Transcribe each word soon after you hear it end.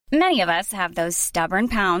Many of us have those stubborn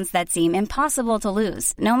pounds that seem impossible to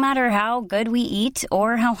lose, no matter how good we eat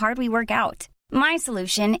or how hard we work out. My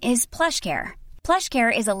solution is PlushCare.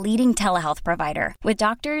 PlushCare is a leading telehealth provider with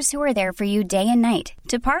doctors who are there for you day and night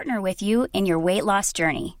to partner with you in your weight loss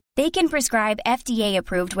journey. They can prescribe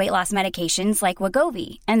FDA-approved weight loss medications like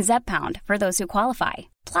Wegovy and Zepbound for those who qualify.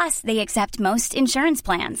 Plus, they accept most insurance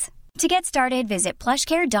plans. To get started, visit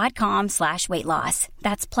plushcare.com/weightloss.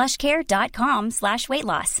 That's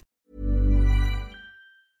plushcare.com/weightloss.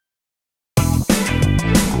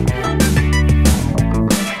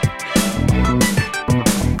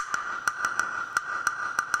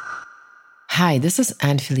 Hi, this is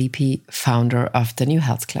Anne Filippi, founder of the New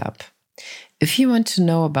Health Club. If you want to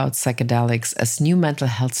know about psychedelics as new mental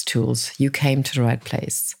health tools, you came to the right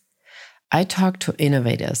place. I talk to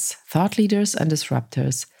innovators, thought leaders, and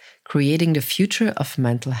disruptors creating the future of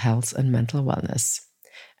mental health and mental wellness.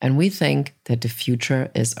 And we think that the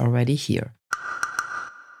future is already here.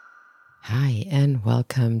 Hi, and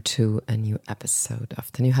welcome to a new episode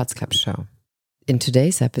of the New Health Club show. In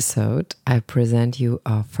today's episode, I present you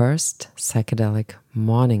our first Psychedelic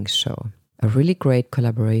Morning Show, a really great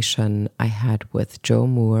collaboration I had with Joe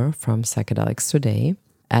Moore from Psychedelics Today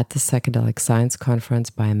at the Psychedelic Science Conference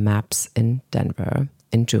by MAPS in Denver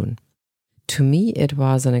in June. To me, it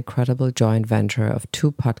was an incredible joint venture of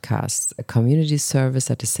two podcasts, a community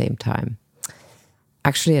service at the same time.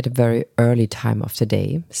 Actually, at a very early time of the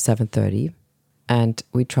day, 7:30, and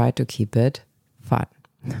we tried to keep it fun.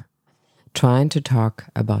 Trying to talk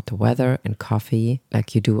about the weather and coffee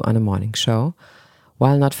like you do on a morning show,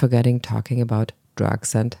 while not forgetting talking about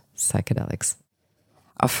drugs and psychedelics.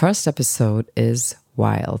 Our first episode is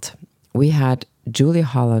wild. We had Julie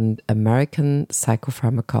Holland, American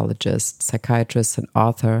psychopharmacologist, psychiatrist, and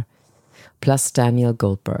author, plus Daniel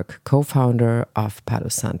Goldberg, co-founder of Palo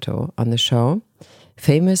Santo, on the show,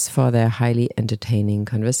 famous for their highly entertaining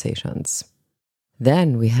conversations.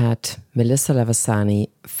 Then we had Melissa Lavasani,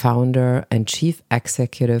 founder and chief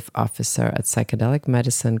executive officer at Psychedelic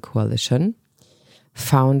Medicine Coalition,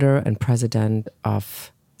 founder and president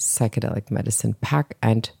of Psychedelic Medicine PAC,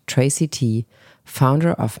 and Tracy T.,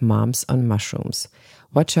 founder of Moms on Mushrooms.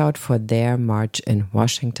 Watch out for their march in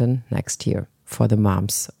Washington next year for the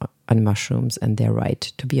Moms on Mushrooms and their right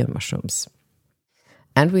to be on mushrooms.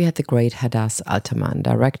 And we had the great Hadass Alterman,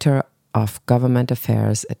 director of government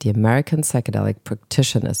affairs at the American Psychedelic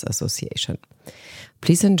Practitioners Association.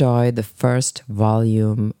 Please enjoy the first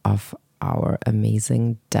volume of our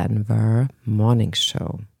amazing Denver morning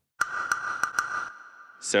show.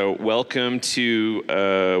 So welcome to,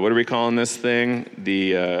 what are we calling this thing?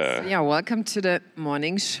 Welcome to the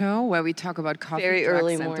morning show where we talk about coffee, Very drugs,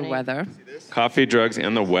 early and morning. the weather. Coffee, drugs,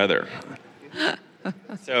 and the weather.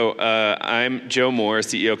 So I'm Joe Moore,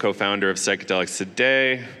 CEO, co-founder of Psychedelics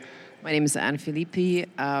Today. My name is Anne Filippi,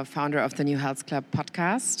 founder of the New Health Club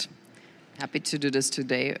podcast. Happy to do this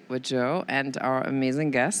today with Joe and our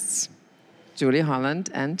amazing guests, Julie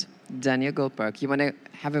Holland and Daniel Goldberg. You want to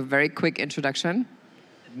have a very quick introduction?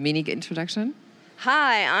 Mini introduction?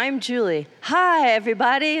 Hi, I'm Julie. Hi,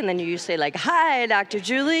 everybody. And then you say like, hi, Dr.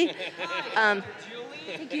 Julie. Thank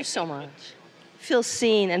you so much. Feel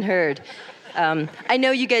seen and heard. I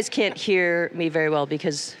know you guys can't hear me very well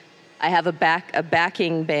because I have a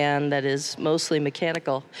backing band that is mostly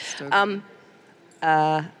mechanical.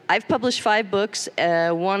 I've published 5 books,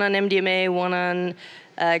 one on MDMA, one on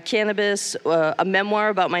cannabis, a memoir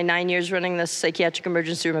about my 9 years running the psychiatric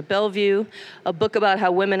emergency room at Bellevue, a book about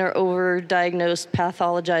how women are overdiagnosed,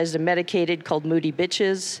 pathologized, and medicated called Moody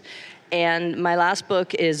Bitches. And my last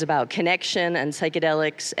book is about connection and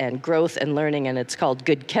psychedelics and growth and learning, and it's called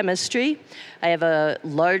Good Chemistry. I have a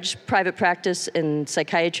large private practice in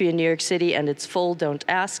psychiatry in New York City, and it's full, don't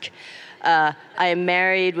ask. I am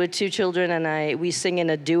married with 2 children, and we sing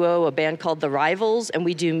in a duo, a band called The Rivals, and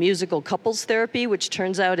we do musical couples therapy, which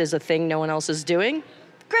turns out is a thing no one else is doing.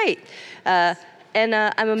 Great. And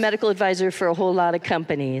I'm a medical advisor for a whole lot of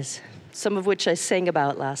companies, some of which I sang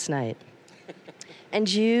about last night. And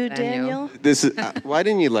you, Daniel? This is why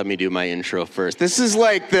didn't you let me do my intro first? This is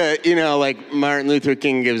like like Martin Luther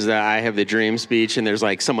King gives the "I Have the Dream" speech, and there's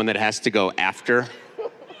like someone that has to go after.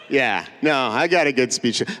 Yeah, no, I got a good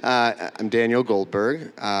speech. I'm Daniel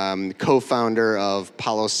Goldberg, co-founder of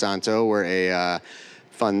Palo Santo. We're a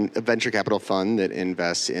venture capital fund that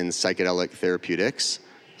invests in psychedelic therapeutics.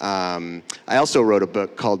 I also wrote a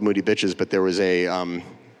book called Moody Bitches, but there was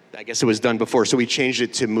I guess it was done before, so we changed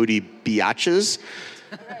it to Moody Biatches.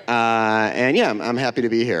 And yeah, I'm happy to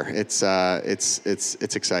be here. It's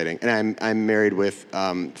exciting, and I'm married with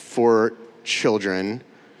 4 children.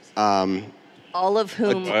 All of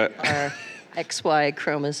whom are XY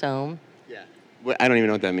chromosome. Yeah. I don't even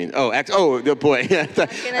know what that means. Oh, boy. I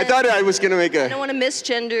thought I was going to make a... I don't want to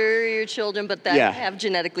misgender your children, but I have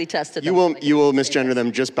genetically tested them. You will misgender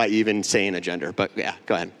them just by even saying a gender. But yeah,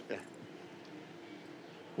 go ahead. Yeah.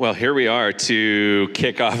 Well, here we are to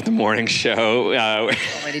kick off the morning show.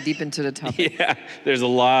 Already deep into the topic. Yeah, there's a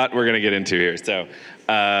lot we're going to get into here. So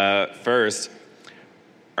first,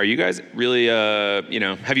 are you guys really,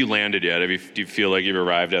 have you landed yet? Do you feel like you've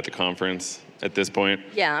arrived at the conference at this point?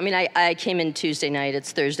 Yeah, I mean, I came in Tuesday night.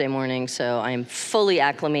 It's Thursday morning, so I'm fully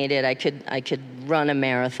acclimated. I could run a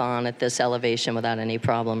marathon at this elevation without any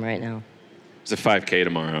problem right now. It's a 5K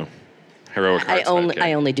tomorrow. Heroic Hearts 5K.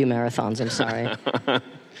 I only do marathons. I'm sorry.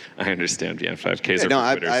 I understand. Yeah, 5Ks no,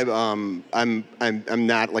 are for quitters. I'm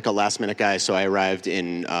not like a last minute guy, so I arrived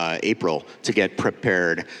in April to get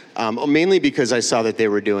prepared. Mainly because I saw that they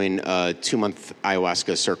were doing a 2-month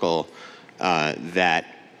ayahuasca circle that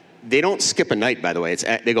they don't skip a night, by the way.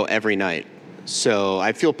 They go every night. So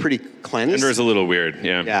I feel pretty cleansed. Denver's a little weird,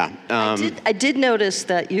 yeah. Yeah. I did notice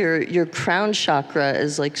that your crown chakra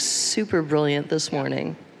is like super brilliant this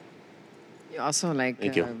morning. You're also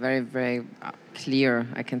Thank you. very, very clear.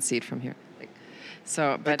 I can see it from here.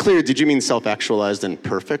 But clear, did you mean self-actualized and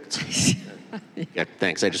perfect? Yeah,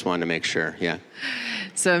 thanks. I just wanted to make sure. Yeah.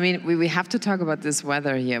 So, I mean, we have to talk about this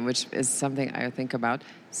weather here, which is something I think about.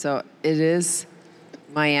 So it is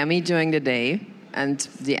Miami during the day and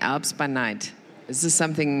the Alps by night. Is this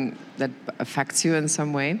something that affects you in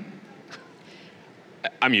some way?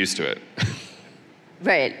 I'm used to it.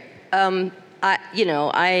 Right. I'm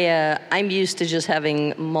used to just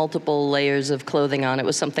having multiple layers of clothing on. It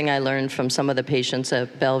was something I learned from some of the patients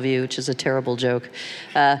at Bellevue, which is a terrible joke.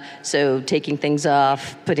 So taking things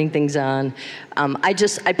off, putting things on. I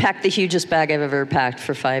packed the hugest bag I've ever packed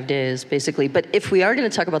for 5 days, basically. But if we are going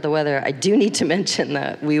to talk about the weather, I do need to mention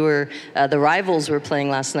that the Rivals were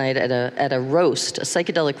playing last night at a roast, a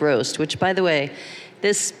psychedelic roast, which, by the way,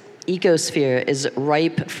 this ecosphere is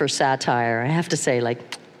ripe for satire. I have to say,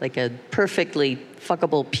 like a perfectly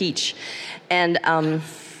fuckable peach. And,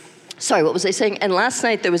 sorry, what was I saying? And last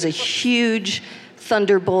night there was a huge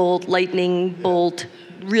thunderbolt, lightning bolt,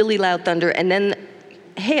 really loud thunder, and then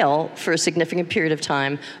hail for a significant period of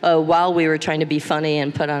time while we were trying to be funny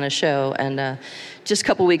and put on a show. And just a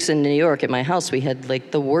couple weeks in New York at my house, we had like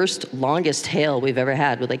the worst, longest hail we've ever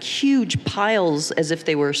had, with like huge piles as if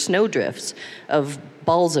they were snowdrifts of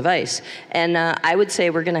balls of ice. And I would say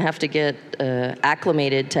we're going to have to get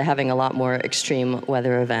acclimated to having a lot more extreme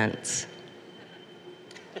weather events.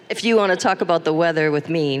 If you want to talk about the weather with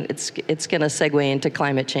me, it's going to segue into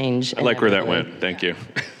climate change. I like where that went. Thank you.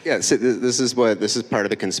 Yeah, so this is part of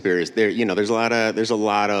the conspiracy. There's a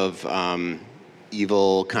lot of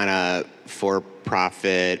evil kind of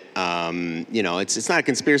for-profit. It's not a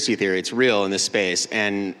conspiracy theory. It's real in this space,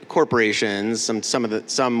 and corporations,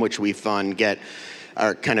 some which we fund,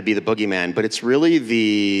 are kind of be the boogeyman, but it's really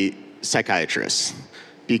the psychiatrists,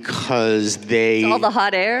 because it's all the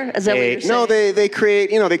hot air. Is that what you're saying? No, they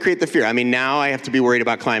create the fear. I mean, now I have to be worried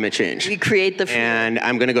about climate change. We create the fear. And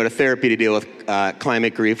I'm going to go to therapy to deal with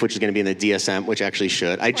climate grief, which is going to be in the DSM, which actually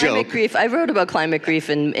should. Climate grief. I wrote about climate grief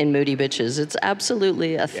in Moody Bitches. It's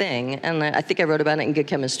absolutely a thing, and I think I wrote about it in Good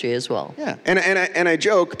Chemistry as well. Yeah, and I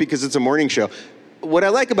joke because it's a morning show. What I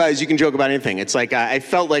like about it is you can joke about anything. It's like I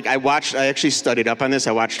felt like I actually studied up on this.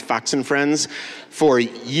 I watched Fox and Friends for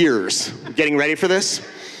years getting ready for this.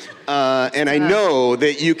 And I know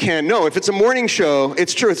that you can, if it's a morning show,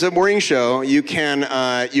 it's true, it's a morning show, you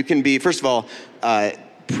can be, first of all,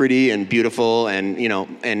 pretty and beautiful and,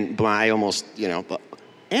 and blonde,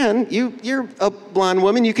 and you're a blonde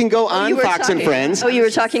woman, you can go on Fox and Friends. Oh, you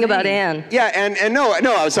were talking about Anne. Yeah, and no,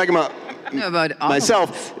 I was talking about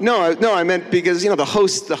myself. No, I meant because the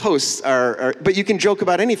hosts are. But you can joke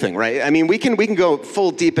about anything, right? I mean, we can go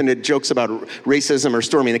full deep into jokes about racism or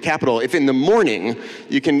storming the Capitol. If in the morning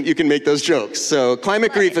you can make those jokes. So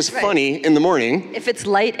climate grief is funny in the morning. If it's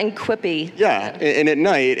light and quippy. Yeah, and at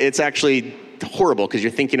night it's actually horrible because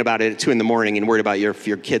you're thinking about it at 2 a.m. and worried about if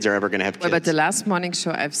your kids are ever going to have kids. But the last morning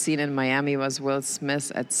show I've seen in Miami was Will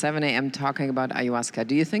Smith at 7 a.m. talking about ayahuasca.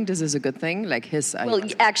 Do you think this is a good thing? Like his ayahuasca? Well,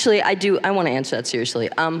 actually, I do. I want to answer that seriously.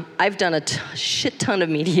 I've done a shit ton of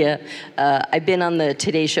media. I've been on the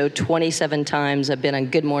Today Show 27 times. I've been on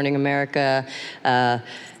Good Morning America,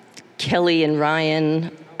 Kelly and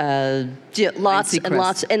Ryan, Yeah, lots and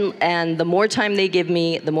lots, and the more time they give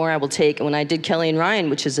me, the more I will take. And when I did Kelly and Ryan,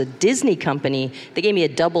 which is a Disney company, they gave me a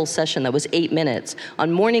double session that was 8 minutes. On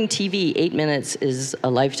morning TV, 8 minutes is a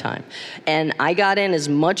lifetime. And I got in as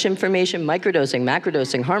much information, microdosing,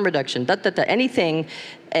 macrodosing, harm reduction, anything.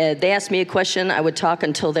 They asked me a question, I would talk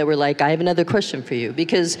until they were like, I have another question for you.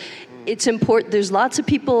 Because it's important. There's lots of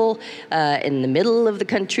people in the middle of the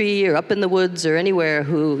country or up in the woods or anywhere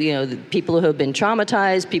who, people who have been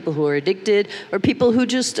traumatized, people who are addicted, or people who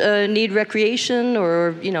just need recreation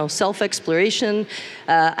or, self-exploration.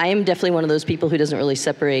 I am definitely one of those people who doesn't really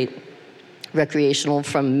separate recreational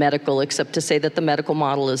from medical, except to say that the medical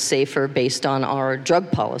model is safer based on our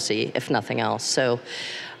drug policy, if nothing else. So.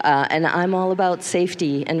 And I'm all about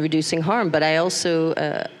safety and reducing harm, but I also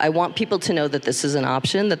I want people to know that this is an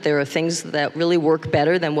option, that there are things that really work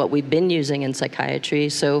better than what we've been using in psychiatry.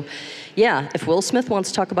 So, yeah, if Will Smith wants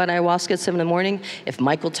to talk about ayahuasca at 7 in the morning, if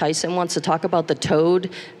Michael Tyson wants to talk about the toad,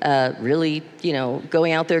 really,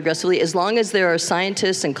 going out there aggressively, as long as there are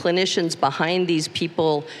scientists and clinicians behind these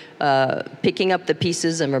people picking up the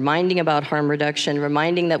pieces and reminding about harm reduction,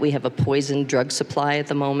 reminding that we have a poison drug supply at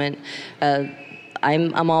the moment.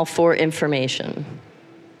 I'm all for information.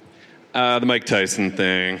 The Mike Tyson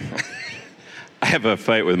thing. I have a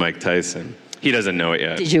fight with Mike Tyson. He doesn't know it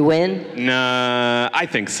yet. Did you win? Nah, I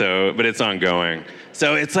think so, but it's ongoing.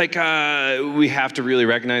 So it's like we have to really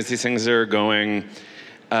recognize these things are going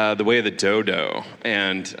the way of the dodo.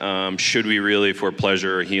 And should we really, for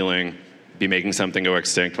pleasure or healing, be making something go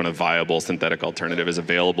extinct when a viable synthetic alternative is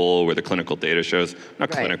available, where the clinical data shows, not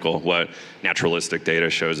clinical, what naturalistic data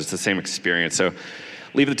shows, it's the same experience. So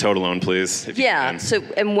leave the toad alone, please. If you can. So,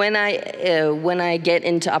 and when I get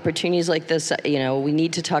into opportunities like this, we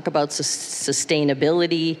need to talk about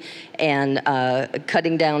sustainability, and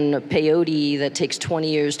cutting down peyote that takes 20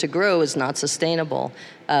 years to grow is not sustainable.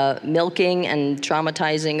 Milking and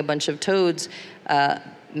traumatizing a bunch of toads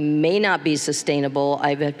may not be sustainable.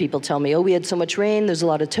 I've had people tell me, we had so much rain, there's a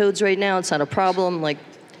lot of toads right now, it's not a problem. The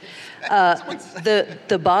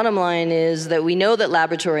bottom line is that we know that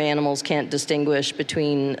laboratory animals can't distinguish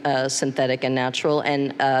between synthetic and natural,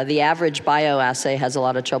 and the average bioassay has a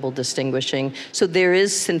lot of trouble distinguishing. So there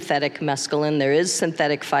is synthetic mescaline, there is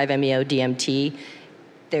synthetic 5-MeO-DMT.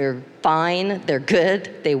 They're fine, they're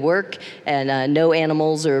good, they work, and no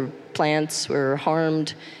animals or plants were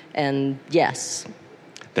harmed, and yes.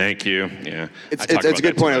 Thank you. Yeah, it's a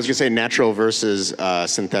good point. I was going to say natural versus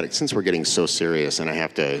synthetic. Since we're getting so serious, and I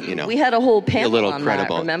have to, we had a whole panel a little on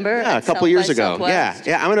credible. that. Remember? Yeah, a couple years ago. Southwest.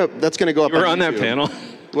 Yeah. That's going to go up. You were on YouTube. that panel.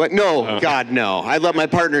 What? No, God, no. I let my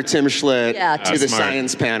partner Tim Schlitt do the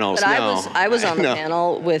science panels. But I was on the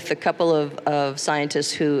panel with a couple of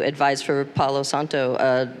scientists who advised for Palo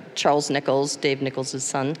Santo, Charles Nichols, Dave Nichols'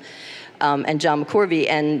 son. And John McCorvey,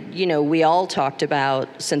 and we all talked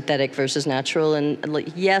about synthetic versus natural, and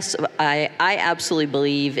yes, I absolutely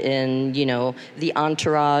believe in the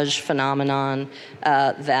entourage phenomenon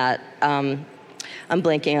that I'm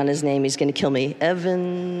blanking on his name. He's going to kill me.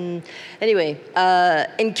 Evan. Anyway,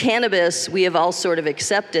 in cannabis, we have all sort of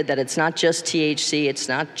accepted that it's not just THC, it's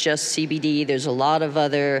not just CBD. There's a lot of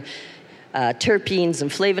other terpenes and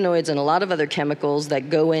flavonoids and a lot of other chemicals that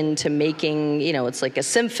go into making, it's like a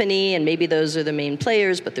symphony, and maybe those are the main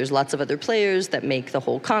players, but there's lots of other players that make the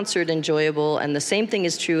whole concert enjoyable. And the same thing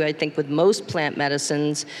is true, I think, with most plant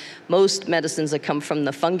medicines, most medicines that come from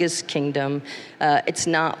the fungus kingdom. It's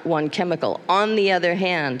not one chemical. On the other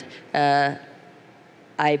hand,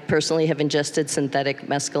 I personally have ingested synthetic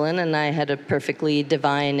mescaline, and I had a perfectly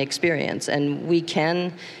divine experience. And we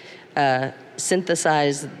can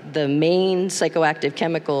synthesize the main psychoactive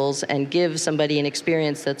chemicals and give somebody an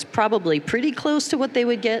experience that's probably pretty close to what they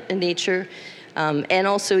would get in nature, and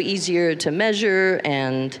also easier to measure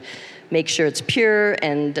and make sure it's pure,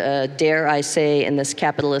 and dare I say, in this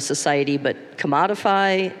capitalist society, but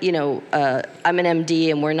commodify. I'm an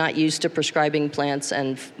MD, and we're not used to prescribing plants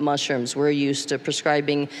and mushrooms. We're used to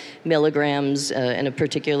prescribing milligrams in a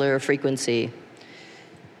particular frequency.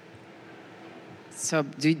 So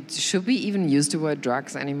should we even use the word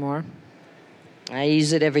drugs anymore? I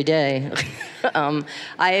use it every day.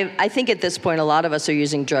 I think at this point a lot of us are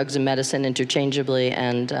using drugs and medicine interchangeably,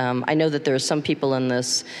 and I know that there are some people in the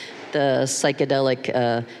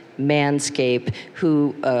psychedelic manscape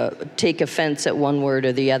who take offense at one word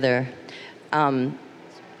or the other.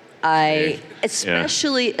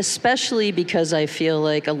 Especially because I feel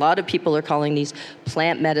like a lot of people are calling these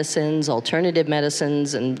plant medicines, alternative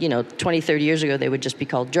medicines, and 20, 30 years ago they would just be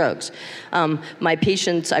called drugs. My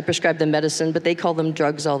patients, I prescribe them medicine, but they call them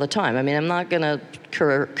drugs all the time. I mean, I'm not going to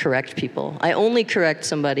correct people. I only correct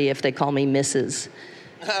somebody if they call me Mrs.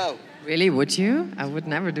 Oh. Really? Would you? I would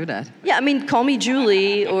never do that. Yeah, I mean, call me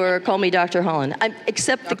Julie or call me Dr. Holland.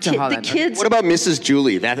 Except the kids. What about Mrs.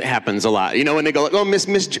 Julie? That happens a lot. You know, when they go, like, oh, Miss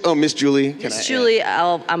Julie. Miss Julie,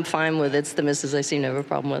 I'm fine with. It's the Mrs. I seem to have a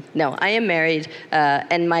problem with. No, I am married,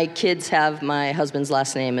 and my kids have my husband's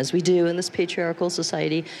last name, as we do in this patriarchal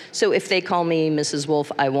society. So if they call me Mrs.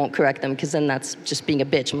 Wolf, I won't correct them, because then that's just being a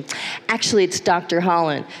bitch. Actually, it's Dr.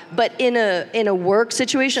 Holland. But in a work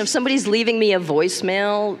situation, if somebody's leaving me a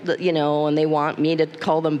voicemail, you know, and they want me to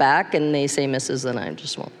call them back, and they say Mrs., then I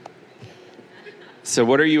just won't. So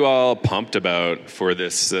what are you all pumped about for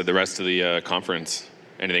this, the rest of the conference?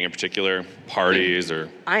 Anything in particular? Parties or?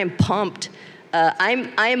 I am pumped.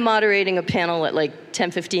 I'm moderating a panel at like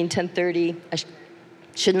 10:15, 10:30.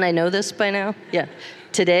 Shouldn't I know this by now? Yeah.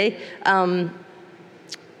 Today.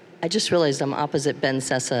 I just realized I'm opposite Ben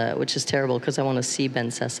Sessa, which is terrible because I want to see Ben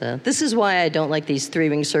Sessa. This is why I don't like these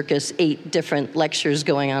three-ring circus, 8 different lectures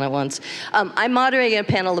going on at once. I'm moderating a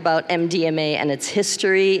panel about MDMA and its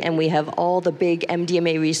history, and we have all the big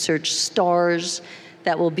MDMA research stars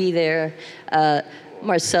that will be there.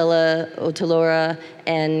 Marcella Otalora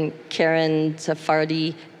and Karen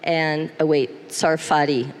Sarfati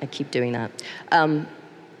Sarfati. I keep doing that.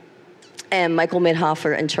 And Michael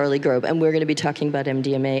Midhofer and Charlie Grobe, and we're going to be talking about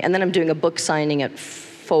MDMA. And then I'm doing a book signing at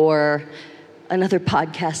 4, another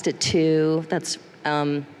podcast at 2. That's,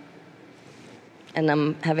 and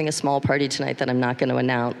I'm having a small party tonight that I'm not going to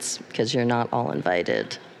announce because you're not all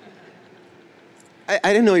invited. I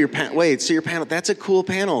didn't know your panel. Wait, so your panel, that's a cool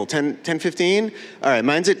panel. 10:15? All right,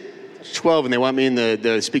 mine's at 12, and they want me in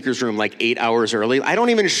the speaker's room like 8 hours early. I don't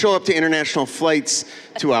even show up to international flights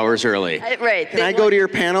 2 hours early. Right. Can I go to your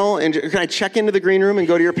panel, and can I check into the green room and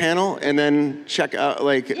go to your panel, and then check out,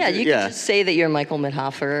 like... Yeah, you can just say that you're Michael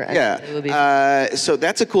Midhofer. And yeah. It would be so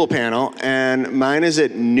that's a cool panel, and mine is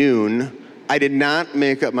at noon. I did not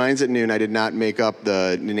make up, mine's at noon. I did not make up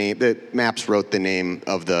the name. The Maps wrote the name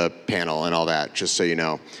of the panel and all that, just so you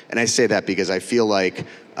know. And I say that because I feel like,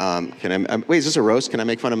 wait, is this a roast? Can I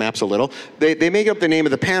make fun of Maps a little? They make up the name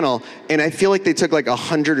of the panel, and I feel like they took like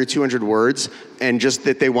 100 or 200 words, and just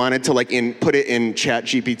that they wanted to like put it in Chat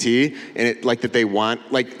GPT, and it like that they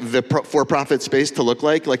want like the for-profit space to look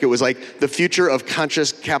like it was like the future of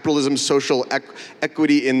conscious capitalism, social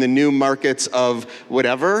equity in the new markets of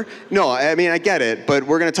whatever. No, I mean I get it, but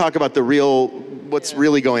we're going to talk about what's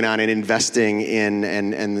really going on in investing in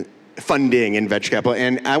and funding in venture capital.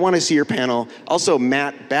 And I want to see your panel. Also,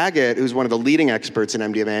 Matt Baggett, who's one of the leading experts in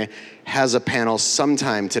MDMA, has a panel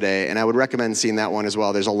sometime today, and I would recommend seeing that one as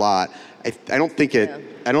well. There's a lot. I don't think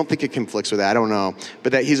it conflicts with that. I don't know,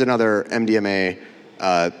 but he's another MDMA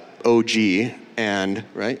OG. And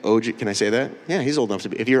right, OG. Can I say that? Yeah, he's old enough to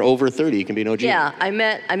be. If you're over 30, you can be an OG. Yeah, I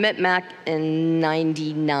met Mac in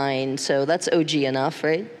 '99, so that's OG enough,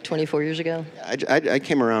 right? 24 years ago. I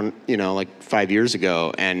came around, like 5 years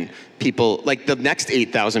ago, and people like the next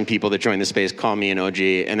 8,000 people that join the space call me an OG,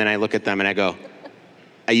 and then I look at them and I go,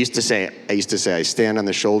 I used to say I stand on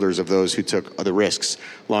the shoulders of those who took the risks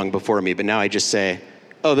long before me, but now I just say,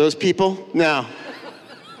 oh, those people? No.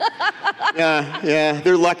 Yeah,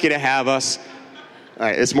 they're lucky to have us. All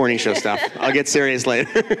right, it's morning show stuff. I'll get serious later.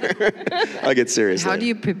 How do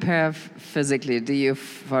you prepare physically?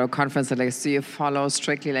 For a conference like this, do you follow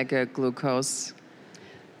strictly like a glucose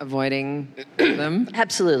avoiding them?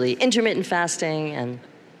 Absolutely. Intermittent fasting and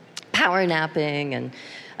power napping and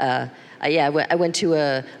I went to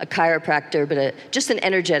a chiropractor, but just an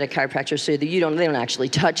energetic chiropractor, so that they don't actually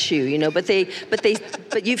touch you,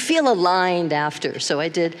 but you feel aligned after. So I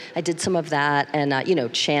did some of that,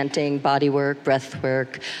 and chanting, body work, breath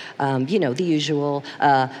work, the usual.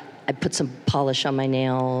 I put some polish on my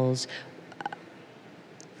nails.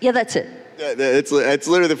 Yeah, that's it. It's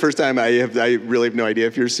literally the first time I really have no idea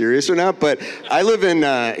if you're serious or not. But I live in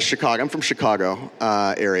Chicago. I'm from Chicago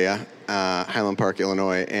area, Highland Park,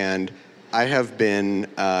 Illinois, and I have been,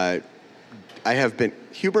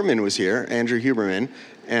 Huberman was here, Andrew Huberman,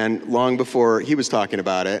 and long before he was talking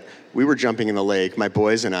about it, we were jumping in the lake, my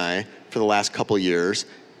boys and I, for the last couple years,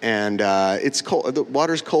 and it's cold, the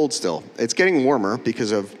water's cold still. It's getting warmer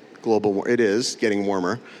because of global warming. It is getting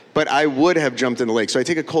warmer, but I would have jumped in the lake. So I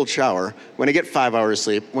take a cold shower. When I get 5 hours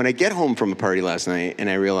sleep, when I get home from a party last night and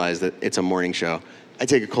I realize that it's a morning show, I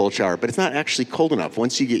take a cold shower, but it's not actually cold enough.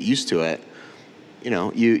 Once you get used to it,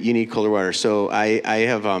 you need colder water. So I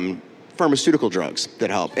have pharmaceutical drugs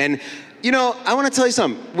that help. And, I want to tell you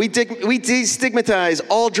something. We destigmatize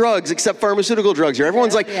all drugs except pharmaceutical drugs here.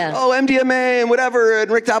 Everyone's like, oh, MDMA and whatever,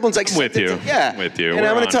 and Rick Doblin's like... I'm with you. Yeah. With you. And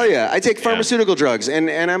I'm going to tell you, I take pharmaceutical drugs,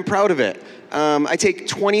 and I'm proud of it. I take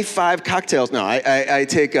 25 cocktails. No, I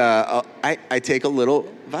take a little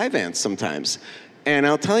Vyvanse sometimes. And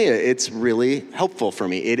I'll tell you, it's really helpful for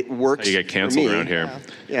me. It works. You get canceled around here.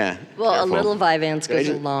 Yeah. Well, Careful. a little Vyvanse goes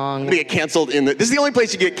a long. You get canceled this is the only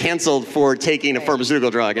place you get canceled for taking a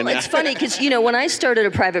pharmaceutical drug. Well, it's funny because, when I started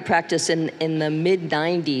a private practice in the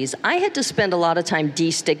mid-'90s, I had to spend a lot of time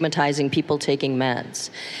destigmatizing people taking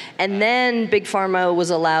meds. And then Big Pharma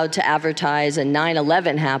was allowed to advertise, and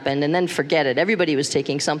 9/11 happened, and then forget it. Everybody was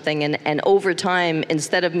taking something, and over time,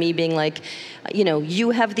 instead of me being like,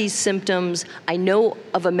 you have these symptoms, I know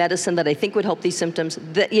of a medicine that I think would help these symptoms,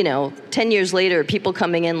 that, 10 years later, people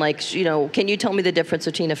coming in like, can you tell me the difference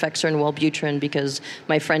between Effexor and Wellbutrin because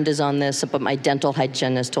my friend is on this, but my dental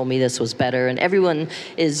hygienist told me this was better, and everyone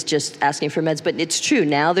is just asking for meds. But it's true,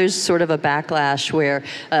 now there's sort of a backlash where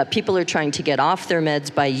people are trying to get off their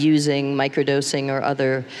meds by using microdosing or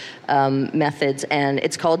other methods, and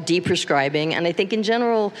it's called deprescribing. And I think in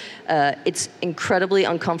general, it's incredibly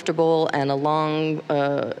uncomfortable and a long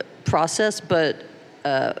process, but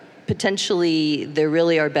potentially there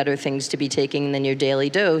really are better things to be taking than your daily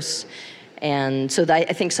dose. And so I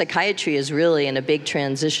think psychiatry is really in a big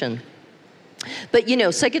transition. But,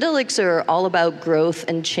 psychedelics are all about growth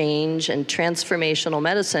and change and transformational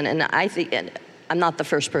medicine, and I think... I'm not the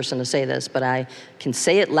first person to say this, but I can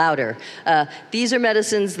say it louder. These are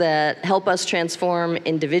medicines that help us transform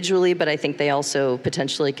individually, but I think they also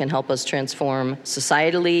potentially can help us transform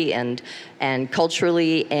societally and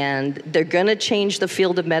culturally, and they're going to change the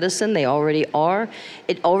field of medicine. They already are.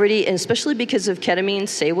 Especially because of ketamine.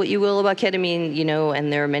 Say what you will about ketamine,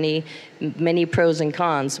 and there are many pros and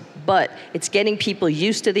cons, but it's getting people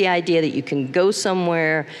used to the idea that you can go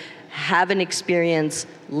somewhere, have an experience,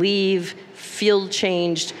 leave, feel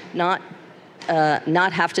changed, not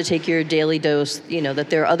have to take your daily dose. That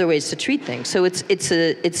there are other ways to treat things. So it's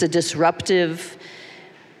a disruptive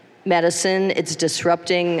medicine. It's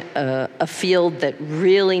disrupting a field that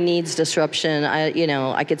really needs disruption.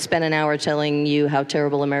 I could spend an hour telling you how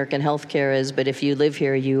terrible American healthcare is, but if you live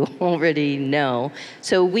here, you already know.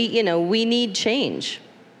 So we need change.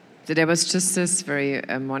 There was just this very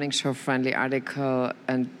morning show friendly article,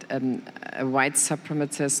 and a white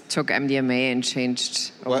supremacist took MDMA and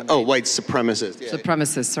changed. White supremacist. Yeah.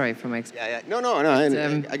 Supremacist. Sorry for my. Yeah. No.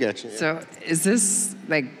 I get you. Yeah. So is this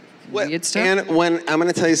like weird stuff? And when I'm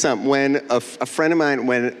going to tell you something, when a friend of mine,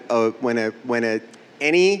 when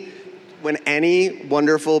any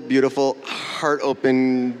wonderful, beautiful, heart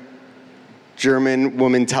open German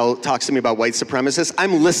woman talks to me about white supremacists,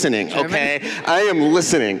 I'm listening, German? Okay? I am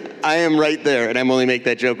listening. I am right there, and I'm only make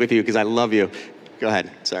that joke with you because I love you. Go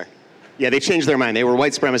ahead, sorry. Yeah, they changed their mind. They were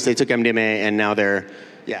white supremacists, they took MDMA, and now they're,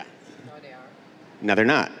 yeah. No, they are. No, they're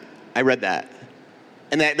not. I read that.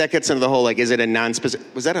 And that gets into the whole, is it a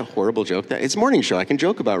non-specific, was that a horrible joke? It's a morning show, I can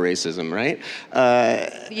joke about racism, right?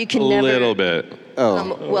 You can never. A little bit.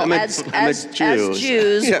 As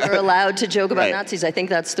Jews, yeah. We're allowed to joke about Nazis. I think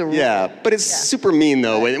that's the rule. Yeah, but it's super mean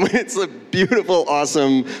though when it's a beautiful,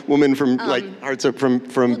 awesome woman from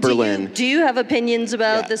Berlin. Do you have opinions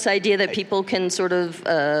about this idea that people can sort of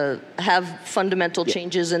have fundamental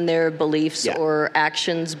changes in their beliefs or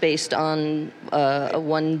actions based on a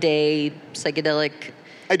one-day psychedelic?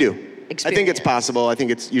 I do. I think it's possible. I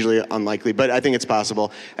think it's usually unlikely, but I think it's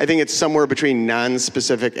possible. I think it's somewhere between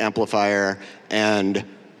non-specific amplifier and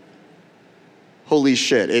holy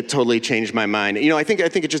shit, it totally changed my mind. I think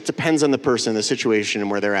it just depends on the person, the situation,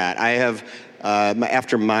 and where they're at. I have,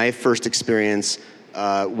 after my first experience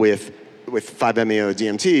with 5-MeO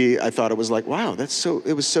DMT, I thought it was like, wow,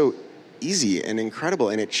 it was so easy and incredible,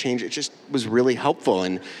 and it just was really helpful,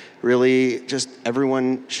 and really just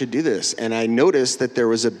everyone should do this. And I noticed that there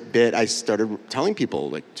was a bit, I started telling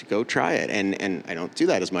people to go try it, and I don't do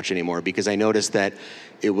that as much anymore because I noticed that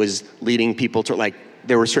it was leading people to,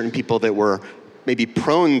 there were certain people that were maybe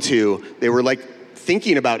prone to, they were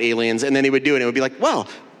thinking about aliens, and then they would do it, and it would be like, well,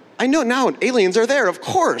 I know now aliens are there, of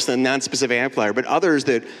course, and non-specific amplifier, but others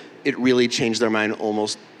that it really changed their mind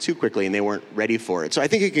almost too quickly and they weren't ready for it. So I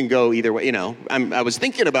think it can go either way. I was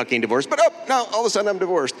thinking about getting divorced, but now all of a sudden I'm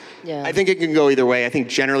divorced. Yeah. I think it can go either way. I think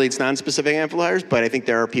generally it's non-specific amplifiers, but I think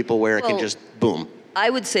there are people where it can just boom.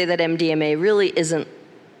 I would say that MDMA really isn't,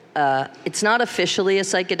 it's not officially a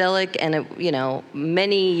psychedelic, and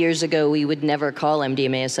many years ago we would never call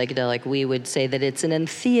MDMA a psychedelic. We would say that it's an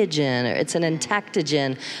entheogen or it's an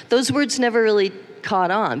entactogen. Those words never really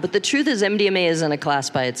caught on, but the truth is MDMA isn't a class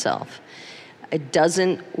by itself. It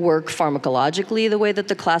doesn't work pharmacologically the way that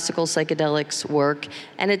the classical psychedelics work,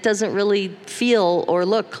 and it doesn't really feel or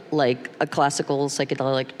look like a classical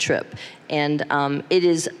psychedelic trip. And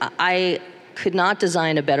I could not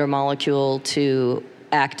design a better molecule to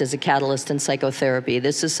act as a catalyst in psychotherapy.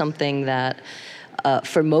 This is something that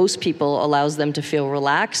for most people, allows them to feel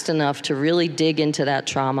relaxed enough to really dig into that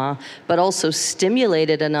trauma, but also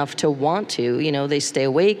stimulated enough to want to. You know, they stay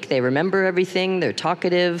awake, they remember everything, they're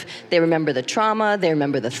talkative, they remember the trauma, they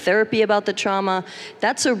remember the therapy about the trauma.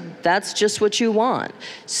 That's just what you want.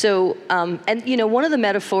 So, and you know, one of the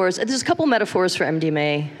metaphors, there's a couple metaphors for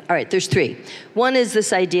MDMA. All right, there's three. One is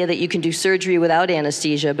this idea that you can do surgery without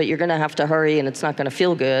anesthesia, but you're gonna have to hurry and it's not gonna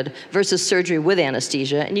feel good, versus surgery with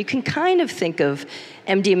anesthesia. And you can kind of think of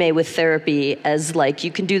MDMA with therapy as like,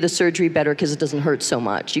 you can do the surgery better because it doesn't hurt so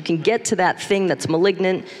much. You can get to that thing that's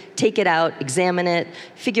malignant, take it out, examine it,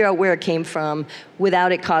 figure out where it came from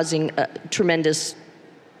without it causing tremendous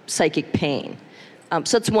psychic pain.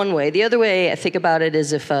 So that's one way. The other way I think about it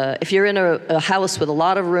is if you're in a house with a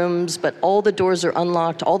lot of rooms, but all the doors are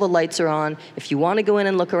unlocked, all the lights are on, if you want to go in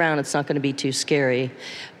and look around, it's not going to be too scary.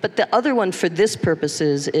 But the other one for this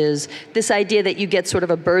purposes is this idea that you get sort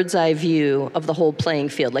of a bird's eye view of the whole playing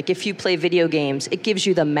field. Like if you play video games, it gives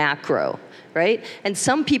you the macro, right? And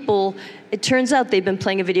some people, it turns out they've been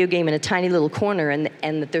playing a video game in a tiny little corner and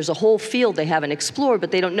that there's a whole field they haven't explored, but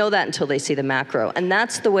they don't know that until they see the macro. And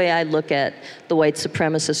that's the way I look at the white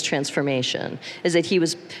supremacist transformation, is that he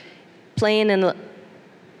was playing in a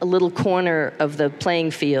little corner of the playing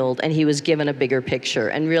field and he was given a bigger picture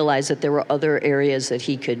and realized that there were other areas that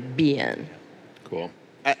he could be in. Cool.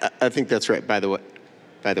 I think that's right. By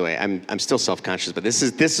the way, I'm still self-conscious, but this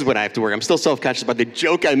is what I have to work. I'm still self-conscious about the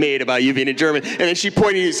joke I made about you being a German, and then she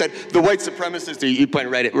pointed. You said the white supremacist. You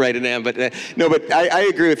pointed right at them, but no. But I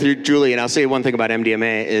agree with you, Julie. And I'll say one thing about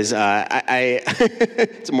MDMA is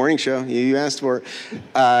it's a morning show. You asked for it.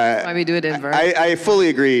 Why we do it in verse? I fully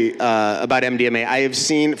agree about MDMA. I have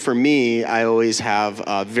seen, for me, I always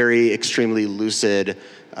have very extremely lucid,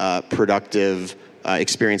 productive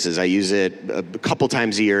experiences. I use it a couple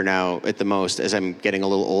times a year now at the most. As I'm getting a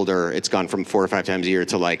little older, it's gone from 4 or 5 times a year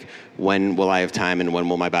to like, when will I have time and when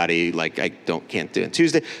will my body, like, can't do it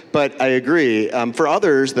Tuesday. But I agree. For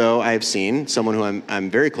others, though, I've seen someone who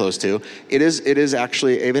I'm very close to, it is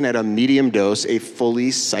actually, even at a medium dose, a fully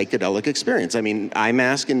psychedelic experience. I mean, eye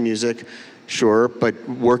mask and music, sure, but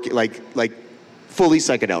work like fully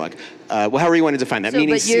psychedelic. However you want to define that. So,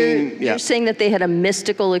 meaning but you're saying that they had a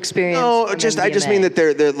mystical experience. No, I just mean that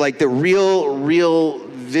they're like the real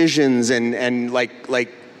visions and like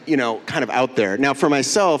you know, kind of out there. Now, for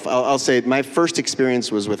myself, I'll say my first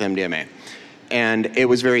experience was with MDMA, and it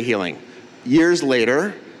was very healing. Years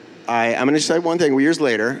later, I'm going to say one thing. Years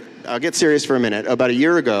later, I'll get serious for a minute. About a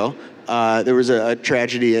year ago, there was a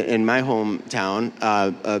tragedy in my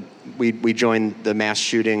hometown. We joined the mass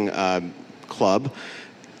shooting club,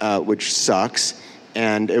 which sucks,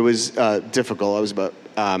 and it was difficult. I was about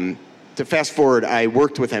to fast forward. I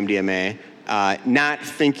worked with MDMA, not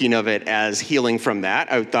thinking of it as healing from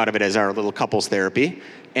that. I thought of it as our little couples therapy.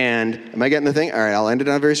 And am I getting the thing? All right, I'll end it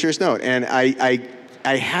on a very serious note. And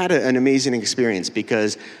I had an amazing experience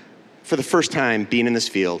because for the first time being in this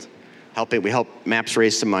field, we helped MAPS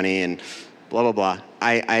raise some money and blah blah blah.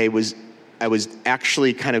 I was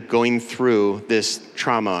actually kind of going through this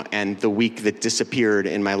trauma and the week that disappeared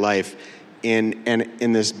in my life in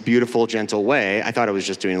this beautiful, gentle way. I thought I was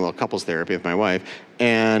just doing a little couples therapy with my wife.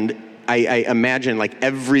 And I imagine like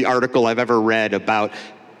every article I've ever read about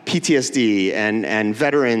PTSD and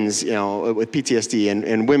veterans, you know, with PTSD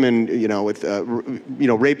and women, you know, with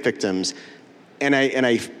rape victims. And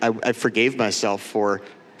I forgave myself for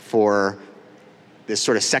this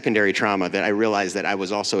sort of secondary trauma that I realized that I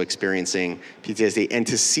was also experiencing PTSD, and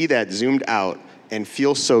to see that zoomed out and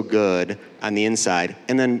feel so good on the inside.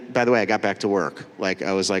 And then, by the way, I got back to work. Like,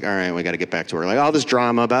 I was like, all right, we got to get back to work. Like, all this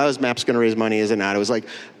drama about is MAPS going to raise money, is it not? It was like,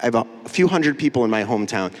 I have a few hundred people in my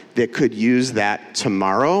hometown that could use that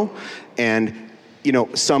tomorrow. And, you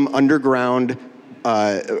know, some underground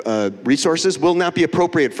resources will not be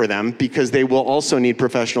appropriate for them because they will also need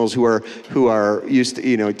professionals who are used to,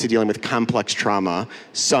 you know, to dealing with complex trauma.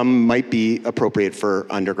 Some might be appropriate for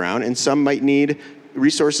underground, and some might need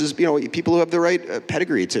resources, you know, people who have the right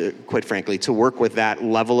pedigree to, quite frankly, to work with that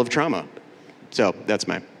level of trauma. So that's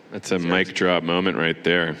a mic drop moment right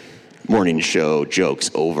there. Morning show jokes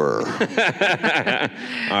over. All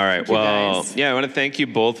right. Well, yeah, I want to thank you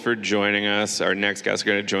both for joining us. Our next guests are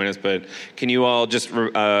going to join us, but can you all just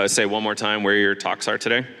say one more time where your talks are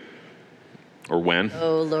today? Or when?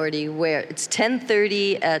 Oh, Lordy, where? It's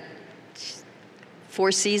 10:30 at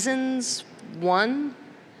Four Seasons 1.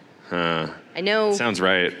 Huh. I know. Sounds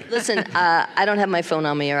right. Listen, I don't have my phone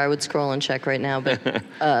on me, or I would scroll and check right now, but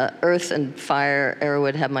Earth and Fire era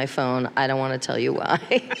would have my phone. I don't want to tell you why.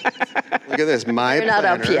 Look at this, my You're not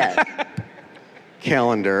planner. up yet.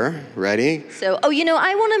 calendar. Ready? So,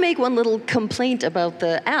 I want to make one little complaint about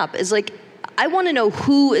the app. Is like, I want to know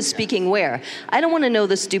who is speaking where. I don't want to know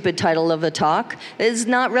the stupid title of a talk. It's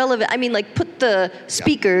not relevant. I mean, like, put the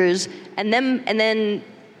speakers and then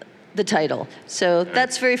the title. So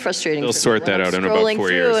that's very frustrating. They'll sort that out in about 4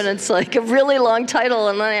 years. And it's like a really long title,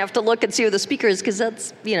 and then I have to look and see who the speaker is, because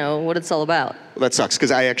that's, what it's all about. Well, that sucks,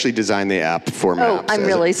 because I actually designed the app for maps. Oh, I'm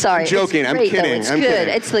really sorry. I'm joking. I'm kidding. It's I'm good.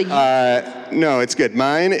 kidding. It's the... No, it's good.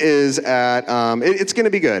 Mine is at... it's going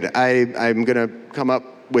to be good. I'm going to come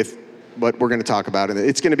up with what we're going to talk about, and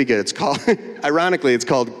it's going to be good. It's called... Ironically, it's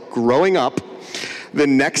called Growing Up. The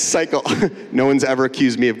next cycle, no one's ever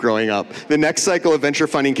accused me of growing up. The next cycle of venture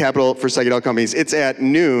funding capital for psychedelic companies. It's at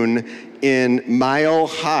noon in Mile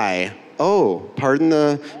High. Oh, pardon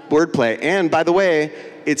the wordplay. And by the way,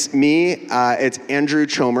 it's me, it's Andrew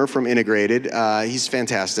Chomer from Integrated. He's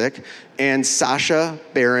fantastic. And Sasha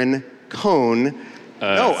Baron Cohn.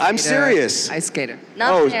 No, I'm serious. Ice skater.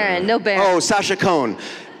 Not Baron, no Baron. Oh, Sasha Cohn,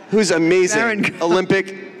 who's amazing.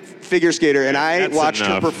 Olympic figure skater, and I watched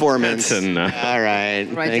her performance. That's enough. All right.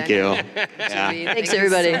 Thank you. Yeah. Thanks,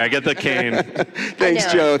 everybody. I get the cane. Thanks,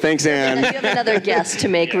 Joe. Thanks, Ann. You have another guest to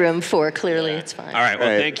make room for. Clearly, it's fine. All right.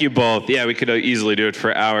 Well, thank you both. Yeah, we could easily do it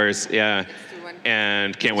for hours. Yeah.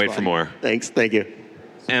 And can't wait for more. Thanks. Thank you.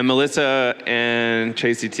 And Melissa and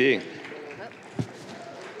Tracy T.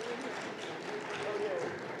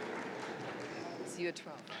 See you at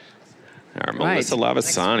 12. Our Melissa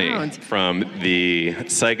Lavasani from the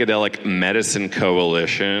Psychedelic Medicine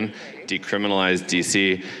Coalition, Decriminalize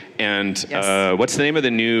DC. And what's the name of the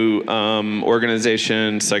new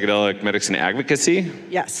organization, Psychedelic Medicine Advocacy?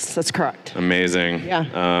 Yes, that's correct. Amazing.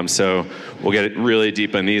 Yeah. So we'll get really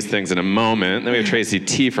deep on these things in a moment. Then we have Tracy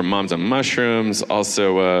T from Moms on Mushrooms.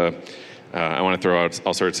 Also, I want to throw out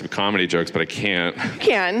all sorts of comedy jokes, but I can't. You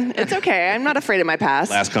can. It's okay. I'm not afraid of my past.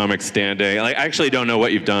 Last Comic Standing. I actually don't know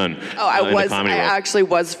what you've done. Oh, I actually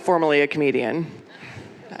was formerly a comedian.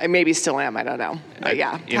 I maybe still am. I don't know. But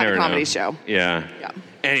yeah, had a comedy show. Yeah.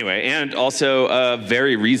 Anyway, and also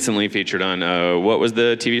very recently featured on, what was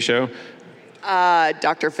the TV show?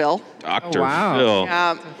 Dr. Phil. Dr. Phil.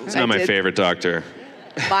 Yeah, it's not my favorite doctor.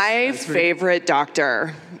 My favorite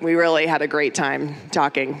doctor. We really had a great time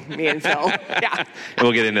talking, me and Phil. Yeah.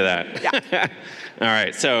 We'll get into that. Yeah. All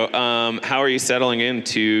right. So how are you settling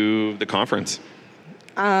into the conference?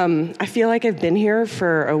 I feel like I've been here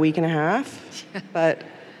for a week and a half, but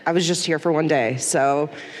I was just here for one day. So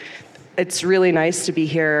it's really nice to be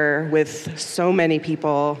here with so many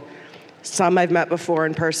people. Some I've met before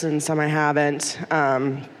in person, some I haven't.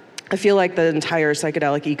 I feel like the entire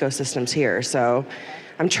psychedelic ecosystem's here. So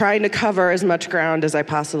I'm trying to cover as much ground as I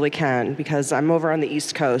possibly can, because I'm over on the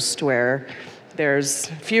East Coast where there's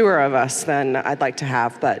fewer of us than I'd like to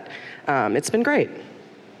have, but it's been great.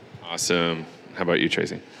 Awesome. How about you,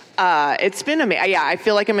 Tracy? It's been amazing. Yeah, I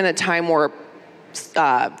feel like I'm in a time warp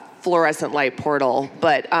fluorescent light portal,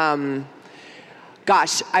 but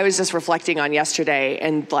gosh, I was just reflecting on yesterday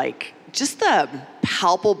and like just the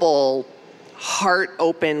palpable heart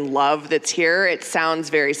open love that's here. It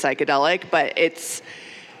sounds very psychedelic, but it's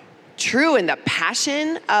true, and the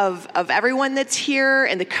passion of everyone that's here,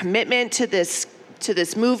 and the commitment to this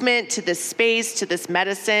movement, to this space, to this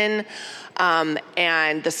medicine,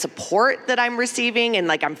 and the support that I'm receiving and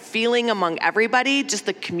like I'm feeling among everybody, just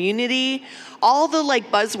the community, all the like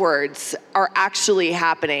buzzwords are actually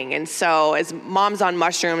happening. And so as Moms on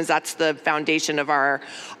Mushrooms, that's the foundation of our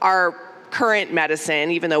current medicine,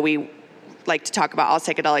 even though we like to talk about all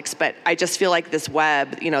psychedelics, but I just feel like this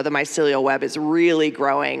web, the mycelial web is really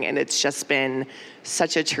growing, and it's just been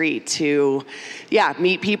such a treat to,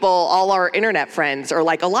 meet people, all our internet friends are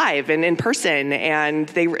like alive and in person, and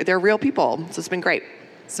they're real people. So it's been great.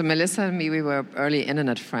 So Melissa and me, we were early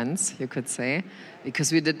internet friends, you could say,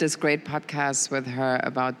 because we did this great podcast with her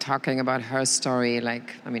about talking about her story,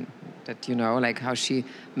 like how she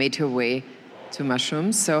made her way to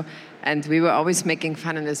mushrooms. So, and we were always making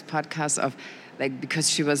fun in this podcast of, because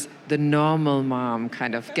she was the normal mom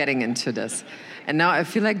kind of getting into this. And now I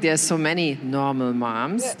feel like there's so many normal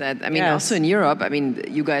moms that, also in Europe,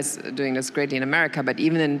 you guys are doing this greatly in America, but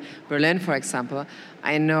even in Berlin, for example,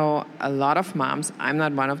 I know a lot of moms. I'm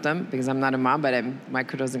not one of them because I'm not a mom, but I'm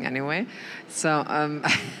microdosing anyway. So,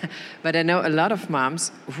 but I know a lot of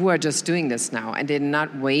moms who are just doing this now, and they're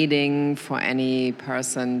not waiting for any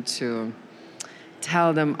person to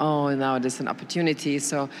tell them, oh, now there's an opportunity.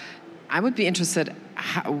 So I would be interested,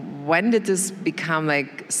 when did this become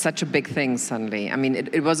such a big thing suddenly?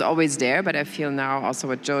 It was always there, but I feel now also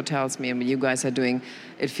what Joe tells me and what you guys are doing,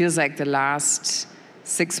 it feels like the last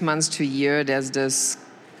 6 months to a year, there's this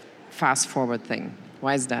fast forward thing.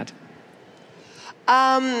 Why is that?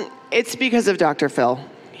 It's because of Dr. Phil.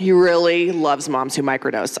 He really loves moms who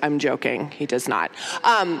microdose. I'm joking. He does not.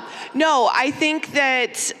 No, I think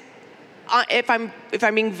that if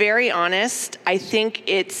I'm being very honest, I think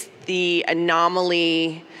it's the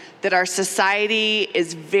anomaly that our society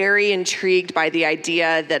is very intrigued by the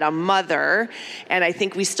idea that a mother, and I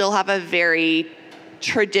think we still have a very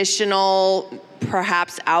traditional,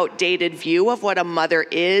 perhaps outdated view of what a mother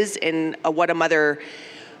is and what a mother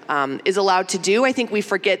is allowed to do. I think we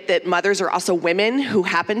forget that mothers are also women who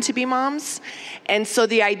happen to be moms. And so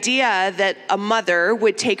the idea that a mother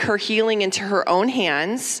would take her healing into her own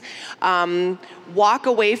hands, walk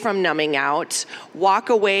away from numbing out, walk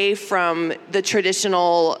away from the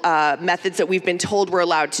traditional methods that we've been told we're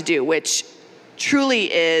allowed to do, which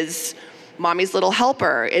truly is mommy's little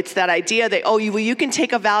helper. It's that idea that, you can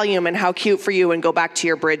take a Valium and how cute for you and go back to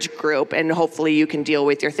your bridge group and hopefully you can deal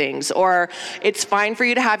with your things. Or it's fine for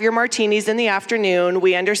you to have your martinis in the afternoon.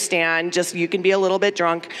 We understand, just you can be a little bit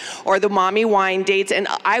drunk. Or the mommy wine dates. And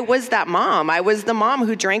I was that mom. I was the mom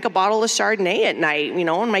who drank a bottle of Chardonnay at night,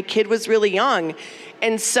 when my kid was really young.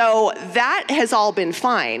 And so that has all been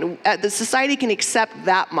fine. The society can accept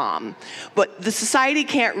that mom, but the society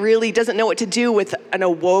doesn't know what to do with an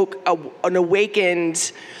awakened,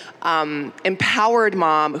 empowered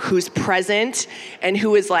mom who's present and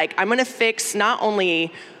who is like, I'm gonna fix not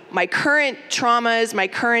only my current traumas, my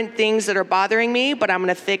current things that are bothering me, but I'm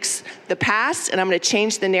gonna fix the past and I'm gonna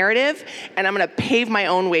change the narrative and I'm gonna pave my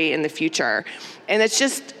own way in the future. And it's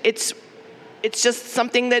just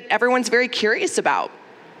something that everyone's very curious about.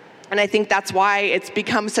 And I think that's why it's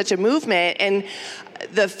become such a movement. And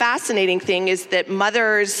the fascinating thing is that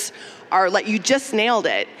mothers are you just nailed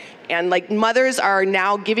it. And mothers are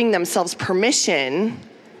now giving themselves permission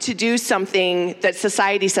to do something that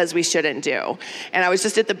society says we shouldn't do. And I was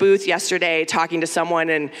just at the booth yesterday talking to someone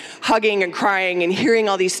and hugging and crying and hearing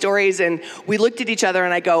all these stories, and we looked at each other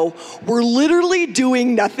and I go, we're literally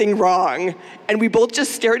doing nothing wrong. And we both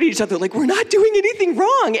just stared at each other like, we're not doing anything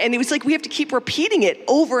wrong. And it was like we have to keep repeating it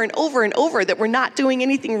over and over and over that we're not doing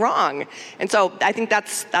anything wrong. And so I think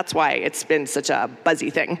that's why it's been such a buzzy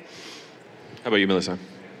thing. How about you, Melissa?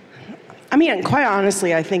 I mean, quite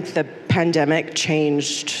honestly, I think the pandemic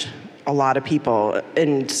changed a lot of people.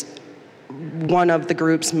 And one of the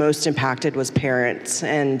groups most impacted was parents.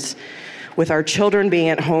 And with our children being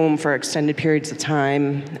at home for extended periods of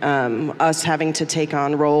time, us having to take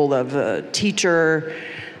on role of a teacher,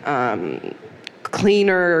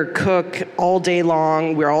 cleaner, cook all day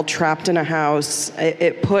long, we're all trapped in a house.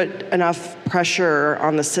 It put enough pressure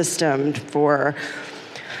on the system for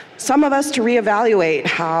some of us to reevaluate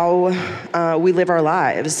how we live our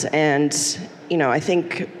lives. And, I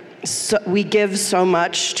think we give so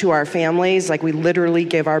much to our families, we literally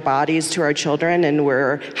give our bodies to our children, and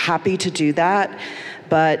we're happy to do that.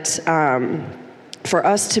 But for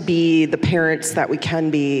us to be the parents that we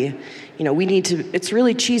can be, we need to, it's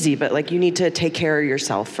really cheesy, but you need to take care of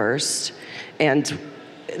yourself first. And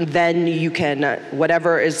then you can,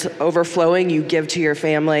 whatever is overflowing, you give to your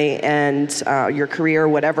family and your career,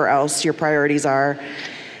 whatever else your priorities are.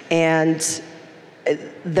 And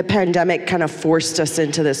the pandemic kind of forced us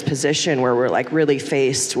into this position where we're really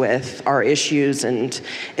faced with our issues and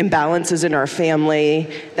imbalances in our family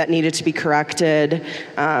that needed to be corrected.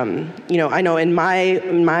 I know in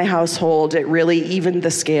my household, it really evened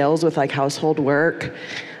the scales with household work.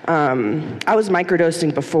 I was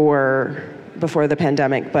microdosing before the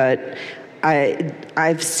pandemic, but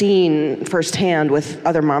I've seen firsthand with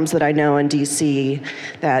other moms that I know in DC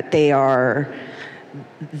that they were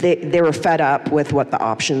fed up with what the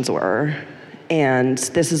options were. And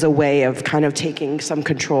this is a way of kind of taking some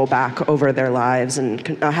control back over their lives and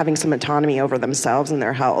having some autonomy over themselves and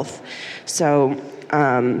their health. So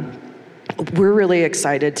we're really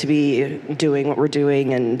excited to be doing what we're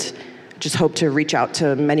doing and just hope to reach out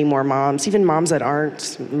to many more moms, even moms that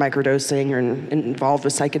aren't microdosing or involved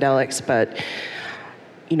with psychedelics, but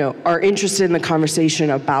are interested in the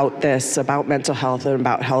conversation about this, about mental health and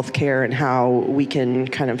about healthcare and how we can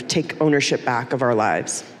kind of take ownership back of our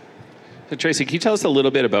lives. So Tracy, can you tell us a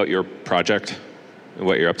little bit about your project and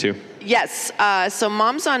what you're up to? Yes. So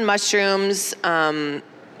Moms on Mushrooms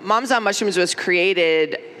was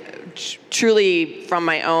created truly from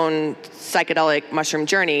my own psychedelic mushroom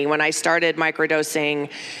journey. When I started microdosing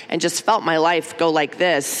and just felt my life go like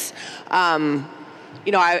this,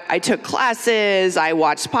 I took classes, I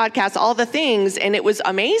watched podcasts, all the things, and it was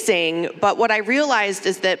amazing. But what I realized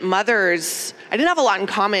is that I didn't have a lot in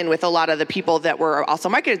common with a lot of the people that were also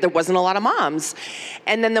microdosing. There wasn't a lot of moms.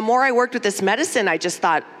 And then the more I worked with this medicine, I just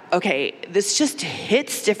thought, okay, this just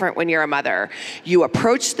hits different when you're a mother. You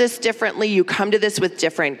approach this differently. You come to this with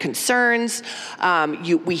different concerns.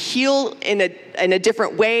 We heal in a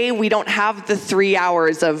different way. We don't have the 3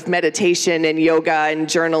 hours of meditation and yoga and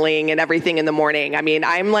journaling and everything in the morning. I mean,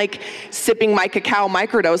 I'm like sipping my cacao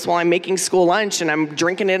microdose while I'm making school lunch, and I'm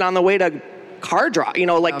drinking it on the way to car drop,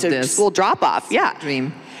 school drop off. Yeah.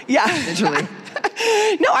 Dream. Yeah. Literally.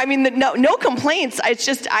 No, I mean, no complaints. I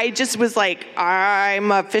just was like,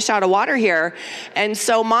 I'm a fish out of water here. And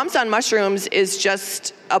so Moms on Mushrooms is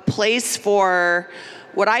just a place for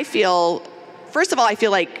what I feel. First of all, I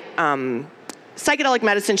feel like psychedelic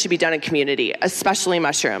medicine should be done in community, especially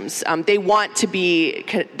mushrooms. They want us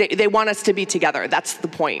to be together. That's the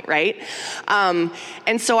point, right?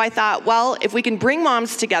 And so I thought, well, if we can bring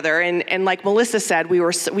moms together, and like Melissa said,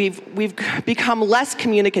 we've become less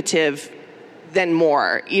communicative than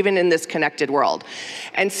more, even in this connected world.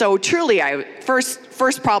 And so truly,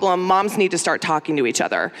 first problem, moms need to start talking to each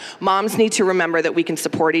other. Moms need to remember that we can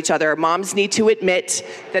support each other. Moms need to admit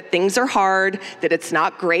that things are hard, that it's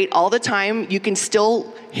not great all the time. You can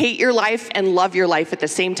still hate your life and love your life at the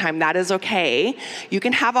same time. That is okay. You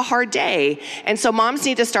can have a hard day. And so moms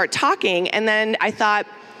need to start talking. And then I thought,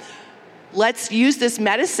 let's use this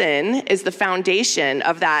medicine as the foundation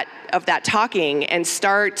of that talking, and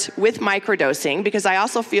start with microdosing, because I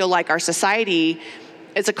also feel like our society,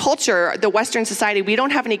 as a culture, the Western society, we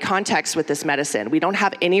don't have any context with this medicine. We don't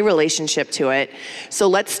have any relationship to it. So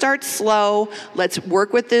let's start slow. Let's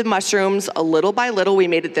work with the mushrooms a little by little. We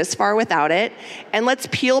made it this far without it. And let's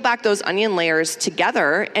peel back those onion layers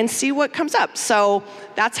together and see what comes up. So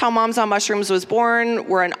that's how Moms on Mushrooms was born.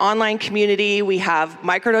 We're an online community. We have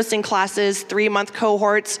microdosing classes, 3-month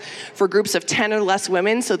cohorts for groups of 10 or less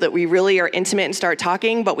women, so that we really are intimate and start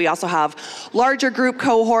talking. But we also have larger group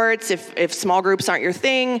cohorts if small groups aren't your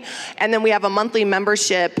thing. And then we have a monthly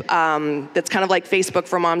membership that's kind of like Facebook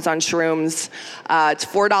for Moms on Shrooms. It's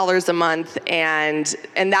 $4 a month, and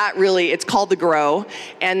that really, it's called The Grow,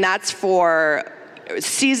 and that's for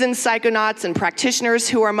seasoned psychonauts and practitioners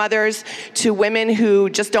who are mothers, to women who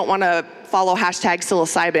just don't want to follow hashtag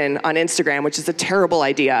psilocybin on Instagram, which is a terrible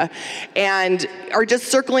idea, and are just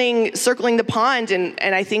circling the pond. And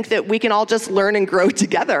I think that we can all just learn and grow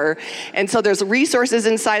together. And so there's resources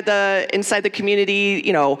inside the community,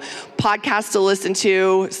 podcasts to listen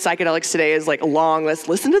to. Psychedelics Today is like a long list.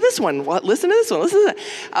 Listen to this one. Listen to this one. Listen to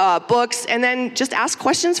that. Books, and then just ask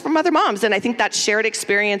questions from other moms. And I think that shared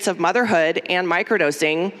experience of motherhood and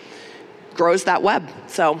microdosing grows that web.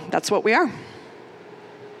 So that's what we are.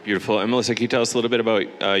 Beautiful. And Melissa, can you tell us a little bit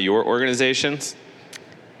about your organizations?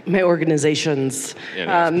 My organizations.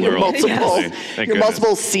 Yeah, your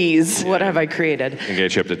multiple C's. Yeah. What have I created? Can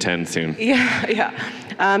get you up to 10 soon.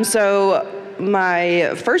 Yeah. So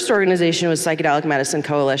my first organization was Psychedelic Medicine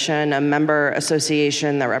Coalition, a member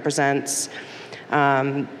association that represents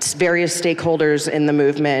various stakeholders in the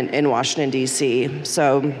movement in Washington, D.C.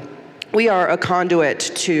 So we are a conduit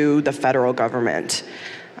to the federal government.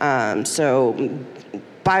 So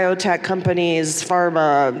biotech companies,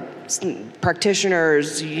 pharma,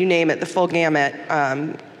 practitioners, you name it, the full gamut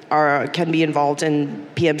can be involved in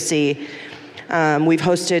PMC. We've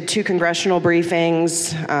hosted 2 congressional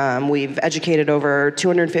briefings. We've educated over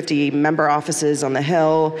 250 member offices on the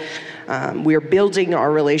Hill. We're building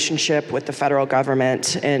our relationship with the federal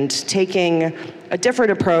government and taking a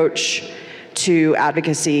different approach to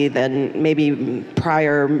advocacy than maybe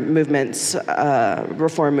prior movements,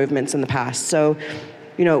 reform movements in the past. So,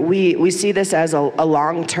 we see this as a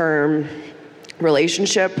long-term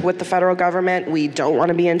relationship with the federal government. We don't want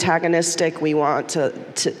to be antagonistic. We want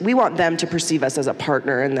we want them to perceive us as a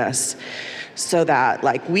partner in this, so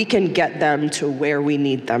that we can get them to where we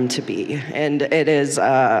need them to be. And it is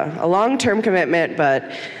a long-term commitment,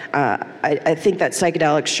 but I think that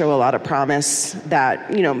psychedelics show a lot of promise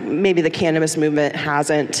that maybe the cannabis movement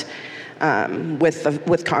hasn't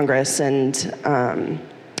with Congress, and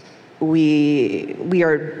we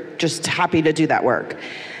are just happy to do that work.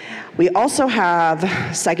 We also have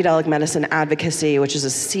Psychedelic Medicine Advocacy, which is a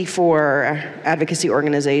C4 advocacy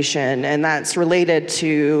organization, and that's related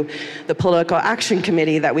to the Political Action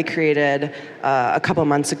Committee that we created a couple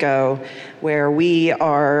months ago, where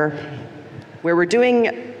we're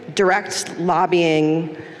doing direct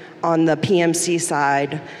lobbying on the PMC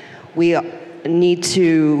side. We need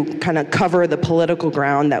to kind of cover the political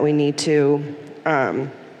ground that we need to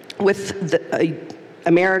with the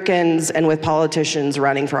Americans and with politicians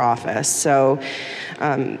running for office. So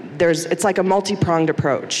it's like a multi-pronged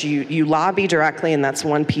approach. You lobby directly, and that's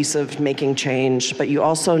one piece of making change, but you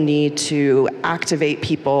also need to activate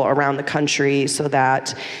people around the country so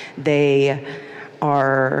that they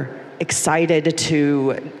are excited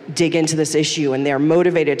to dig into this issue, and they're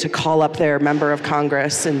motivated to call up their member of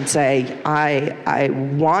Congress and say, I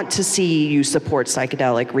want to see you support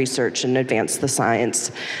psychedelic research and advance the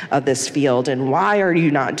science of this field, and why are you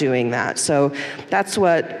not doing that? So that's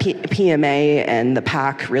what PMA and the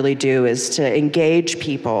PAC really do, is to engage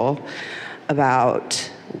people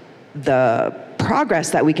about the progress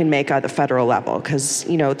that we can make at the federal level. Because,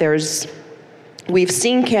 we've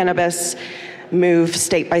seen cannabis move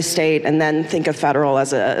state by state and then think of federal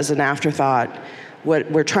as an afterthought. What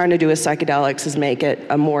we're trying to do with psychedelics is make it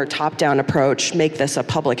a more top-down approach, make this a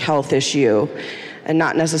public health issue, and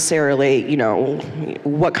not necessarily,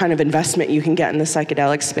 what kind of investment you can get in the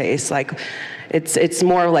psychedelic space. Like, it's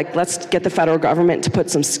more like, let's get the federal government to put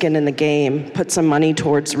some skin in the game, put some money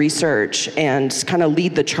towards research, and kind of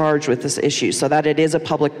lead the charge with this issue so that it is a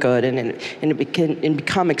public good and it can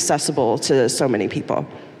become accessible to so many people.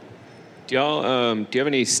 Do you have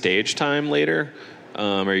any stage time later?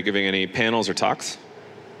 Are you giving any panels or talks?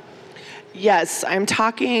 Yes, I'm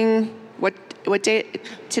talking, what day?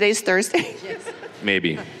 Today's Thursday? Yes.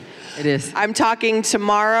 Maybe. It is. I'm talking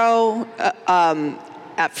tomorrow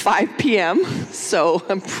at 5 p.m., so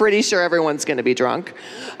I'm pretty sure everyone's going to be drunk.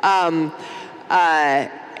 On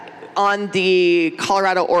the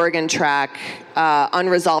Colorado-Oregon track,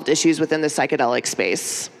 unresolved issues within the psychedelic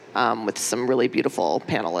space, with some really beautiful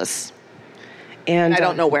panelists. And I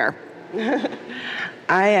don't know where.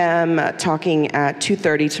 I am talking at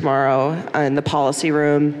 2:30 tomorrow in the policy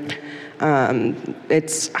room. I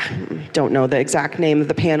don't know the exact name of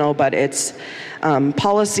the panel, but it's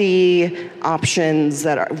policy options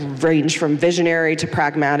that range from visionary to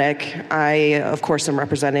pragmatic. I, of course, am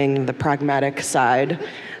representing the pragmatic side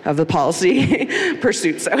of the policy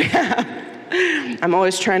pursuit. So yeah, I'm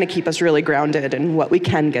always trying to keep us really grounded in what we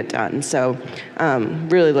can get done. So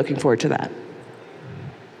really looking forward to that.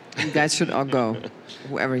 You guys should all go,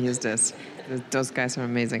 whoever hears this. Those guys are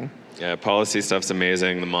amazing. Yeah, policy stuff's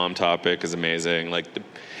amazing. The mom topic is amazing. Like, the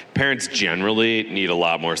parents generally need a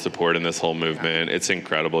lot more support in this whole movement. It's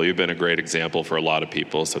incredible. You've been a great example for a lot of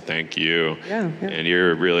people, so thank you. Yeah. And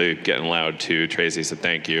you're really getting loud too, Tracy, so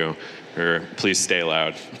thank you. Or please stay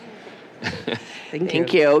loud.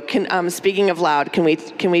 Thank you. Speaking of loud, can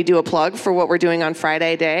we do a plug for what we're doing on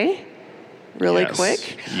Friday day? Really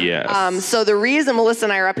quick? Yes. So the reason Melissa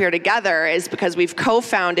and I are up here together is because we've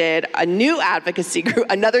co-founded a new advocacy group,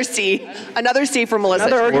 another C for Melissa.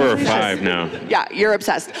 4 or 5 now. Yeah, you're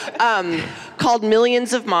obsessed. Called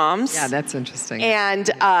Millions of Moms. Yeah, that's interesting.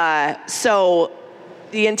 And so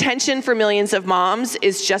the intention for Millions of Moms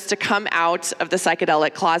is just to come out of the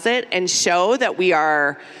psychedelic closet and show that we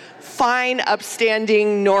are fine,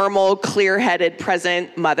 upstanding, normal, clear-headed,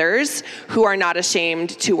 present mothers who are not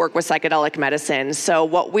ashamed to work with psychedelic medicine. So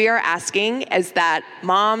what we are asking is that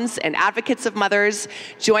moms and advocates of mothers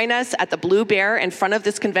join us at the Blue Bear in front of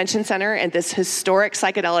this convention center and this historic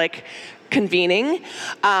psychedelic convening,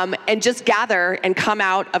 and just gather and come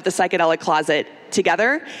out of the psychedelic closet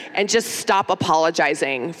together and just stop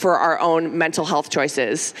apologizing for our own mental health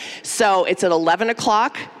choices. So it's at 11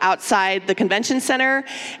 o'clock outside the convention center,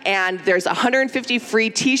 and there's 150 free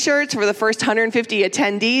t-shirts for the first 150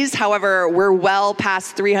 attendees. However, we're well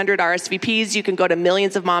past 300 RSVPs. You can go to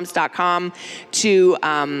millionsofmoms.com to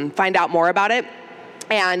find out more about it.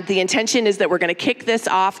 And the intention is that we're going to kick this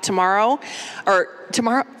off Friday.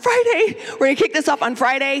 We're going to kick this off on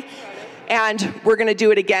Friday, and we're going to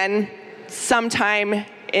do it again sometime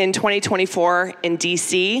in 2024 in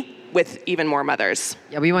DC with even more mothers.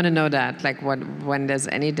 Yeah, we want to know that. Like, when there's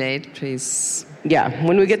any date, please. Yeah,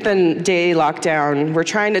 when we get the day locked down, we're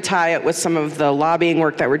trying to tie it with some of the lobbying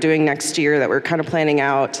work that we're doing next year that we're kind of planning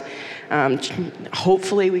out.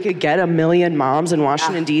 Hopefully we could get 1 million moms in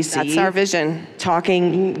Washington, D.C. That's our vision.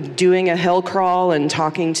 Doing a hill crawl and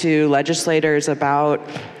talking to legislators about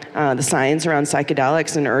the science around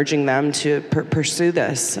psychedelics and urging them to pursue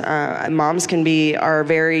this. Moms can be our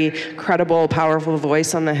very credible, powerful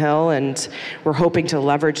voice on the Hill, and we're hoping to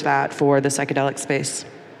leverage that for the psychedelic space.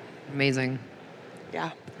 Amazing.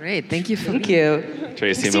 Yeah. Great. Thank you. Thank you.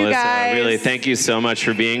 Tracy, Thanks, Melissa, you guys. really, thank you so much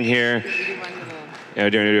for being here. Yeah, we're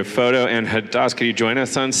going to do a photo. And Hadass, could you join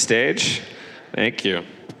us on stage? Thank you.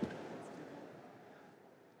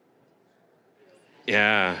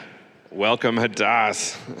 Yeah. Welcome,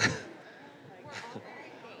 Hadass.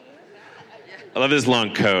 I love his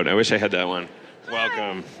long coat. I wish I had that one.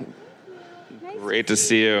 Welcome. Great to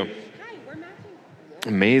see you.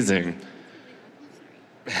 Amazing.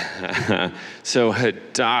 So,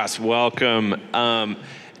 Hadass, welcome.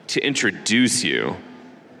 To introduce you,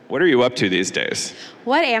 what are you up to these days?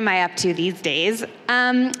 What am I up to these days?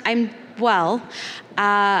 I'm Well,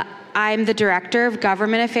 I'm the Director of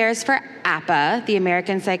Government Affairs for APA, the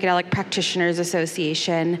American Psychedelic Practitioners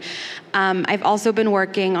Association. I've also been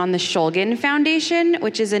working on the Shulgin Foundation,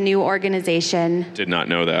 which is a new organization. Did not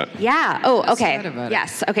know that. Yeah. Oh, okay.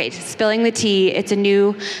 Yes. Okay. Spilling the tea. It's a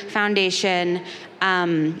new foundation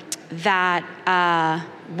that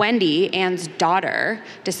Wendy, Anne's daughter,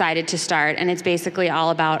 decided to start, and it's basically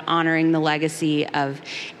all about honoring the legacy of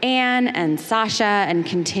Anne and Sasha and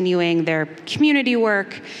continuing their community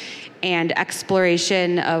work and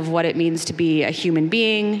exploration of what it means to be a human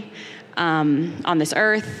being on this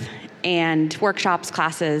earth, and workshops,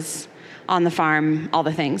 classes, on the farm, all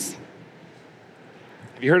the things.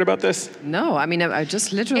 Have you heard about this? No, I mean, I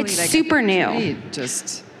just literally... It's super new.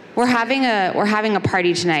 We're having a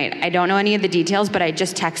party tonight. I don't know any of the details, but I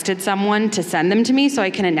just texted someone to send them to me so I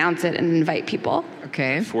can announce it and invite people.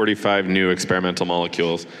 Okay. 45 new experimental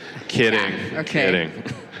molecules. Kidding. Yeah. Okay. Kidding.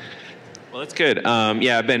 Well, that's good.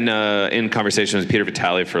 Yeah, I've been in conversation with Peter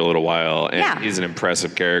Vitale for a little while, and he's an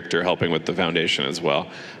impressive character helping with the foundation as well.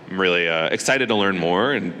 I'm really excited to learn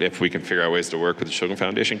more, and if we can figure out ways to work with the Shulgin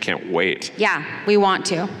Foundation, can't wait. Yeah, we want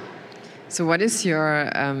to. So what is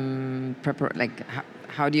your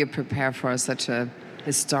how do you prepare for such a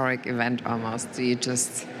historic event almost? Do you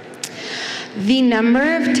just... The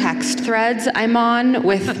number of text threads I'm on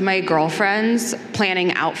with my girlfriends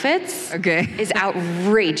planning outfits is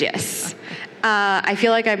outrageous. I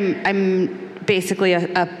feel like I'm basically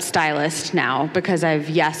a stylist now because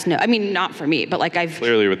I've I mean, not for me, but like I've...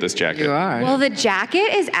 Clearly with this jacket. You are. Well, the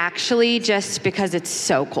jacket is actually just because it's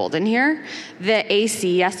so cold in here. The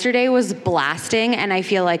AC yesterday was blasting, and I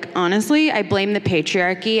feel like, honestly, I blame the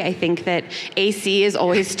patriarchy. I think that AC is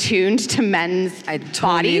always tuned to men's bodies. I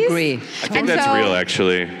totally agree. I think that's real,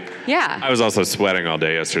 actually. Yeah. I was also sweating all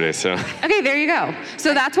day yesterday, so... Okay, there you go.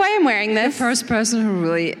 So that's why I'm wearing this. The first person who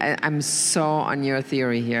really... I'm so on your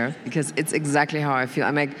theory here, because it's exactly how I feel.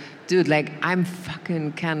 I'm like, dude, like, I'm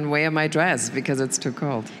fucking can wear my dress because it's too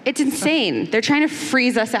cold. It's insane. They're trying to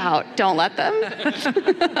freeze us out. Don't let them.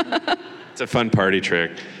 It's a fun party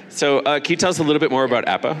trick. So can you tell us a little bit more about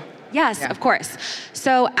APA? Yes, of course.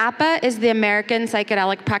 So APA is the American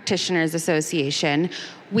Psychedelic Practitioners Association.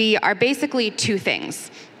 We are basically two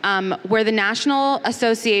things. We're the National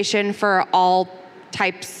Association for all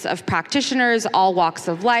types of practitioners, all walks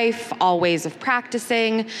of life, all ways of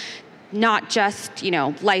practicing, not just,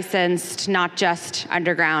 licensed, not just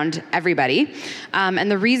underground, everybody. And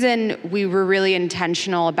the reason we were really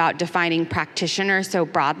intentional about defining practitioner so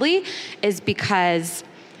broadly is because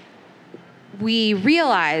we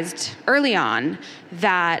realized early on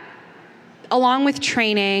that along with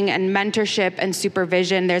training and mentorship and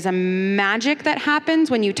supervision, there's a magic that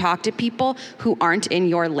happens when you talk to people who aren't in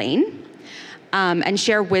your lane and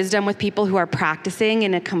share wisdom with people who are practicing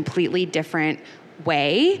in a completely different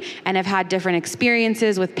way and have had different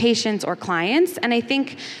experiences with patients or clients. And I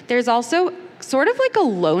think there's also sort of like a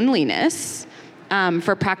loneliness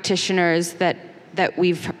for practitioners that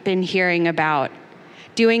we've been hearing about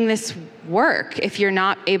doing this work. If you're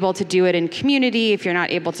not able to do it in community, if you're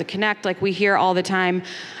not able to connect, like we hear all the time,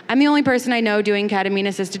 I'm the only person I know doing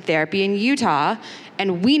ketamine-assisted therapy in Utah,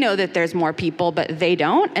 and we know that there's more people, but they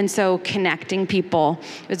don't. And so connecting people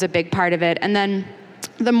is a big part of it. And then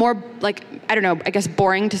the more,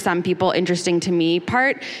 boring to some people, interesting to me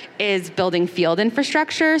part is building field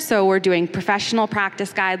infrastructure. So we're doing professional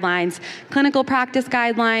practice guidelines, clinical practice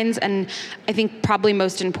guidelines, and I think probably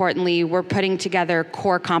most importantly, we're putting together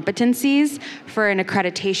core competencies for an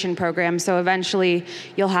accreditation program. So eventually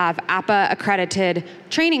you'll have APA accredited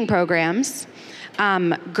training programs,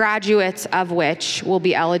 graduates of which will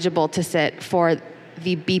be eligible to sit for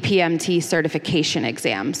the BPMT certification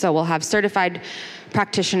exam. So we'll have certified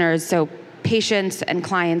practitioners, so patients and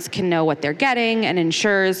clients can know what they're getting, and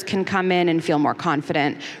insurers can come in and feel more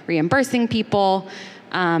confident reimbursing people.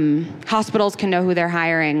 Hospitals can know who they're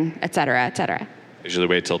hiring, et cetera, et cetera. Usually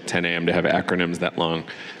wait till 10 a.m. to have acronyms that long.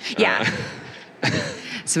 Yeah.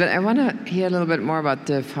 So but I want to hear a little bit more about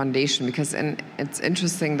the foundation, because it's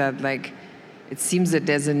interesting that it seems that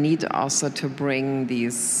there's a need also to bring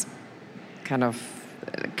these kind of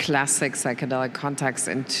classic psychedelic contacts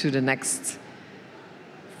into the next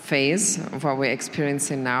phase of what we're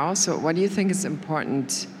experiencing now. So what do you think is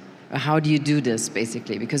important? How do you do this,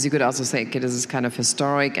 basically? Because you could also say, okay, this is kind of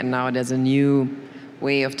historic, and now there's a new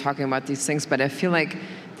way of talking about these things. But I feel like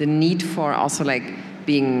the need for also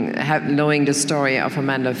knowing the story of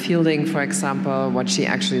Amanda Fielding, for example, what she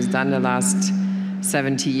actually has done the last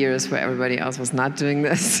 70 years where everybody else was not doing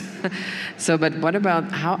this. So, but what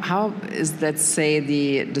about, how is, let's say,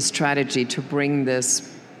 the strategy to bring this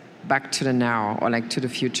back to the now, or like to the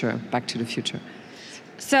future, back to the future?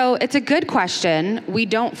 So it's a good question. We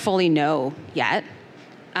don't fully know yet.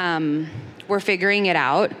 We're figuring it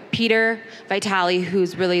out. Peter Vitale,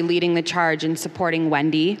 who's really leading the charge and supporting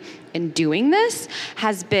Wendy in doing this,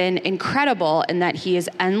 has been incredible in that he is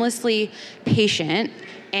endlessly patient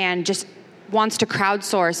and just wants to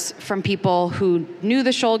crowdsource from people who knew the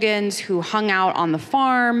Shulgins, who hung out on the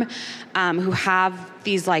farm, who have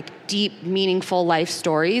these like deep, meaningful life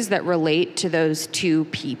stories that relate to those two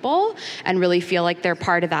people and really feel like they're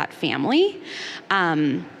part of that family.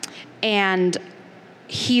 And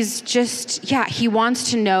he's just, he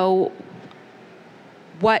wants to know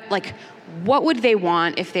what would they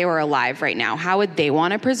want if they were alive right now? How would they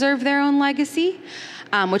want to preserve their own legacy?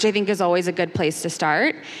 Which I think is always a good place to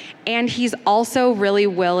start. And he's also really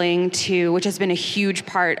willing to, which has been a huge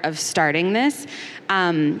part of starting this,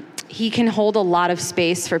 he can hold a lot of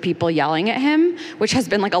space for people yelling at him, which has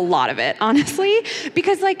been like a lot of it, honestly,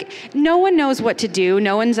 because like no one knows what to do.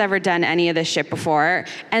 No one's ever done any of this shit before.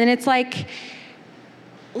 And it's like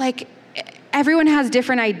everyone has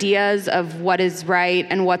different ideas of what is right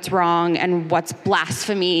and what's wrong and what's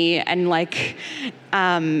blasphemy and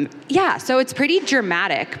so it's pretty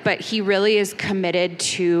dramatic, but he really is committed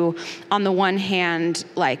to, on the one hand,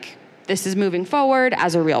 like, this is moving forward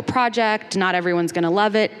as a real project. Not everyone's going to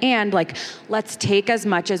love it. And like, let's take as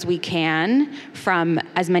much as we can from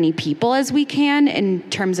as many people as we can in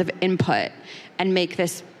terms of input and make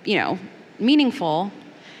this, meaningful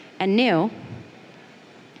and new.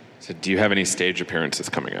 So do you have any stage appearances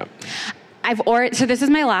coming up? So this is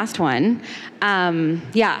my last one.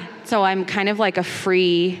 So I'm kind of like a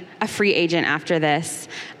free agent after this.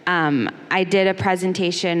 I did a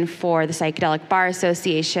presentation for the Psychedelic Bar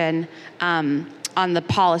Association on the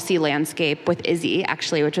policy landscape with Izzy,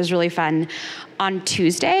 actually, which was really fun, on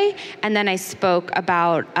Tuesday. And then I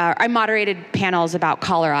I moderated panels about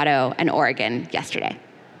Colorado and Oregon yesterday.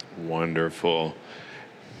 Wonderful.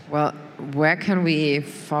 Well, where can we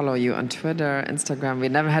follow you? On Twitter, Instagram? We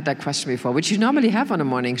never had that question before, which you normally have on a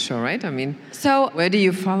morning show, right? I mean, so where do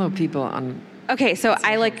you follow people on? Okay, so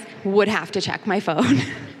I would have to check my phone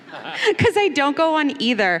because I don't go on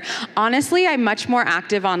either. Honestly, I'm much more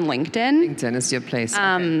active on LinkedIn. LinkedIn is your place.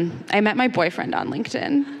 I met my boyfriend on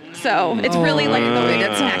LinkedIn. So it's really like the way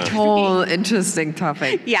that's a whole interesting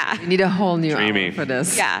topic. Yeah. You need a whole new hour for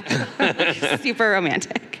this. Yeah. Super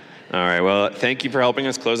romantic. All right. Well, thank you for helping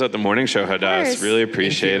us close out the morning show, Hadass. Really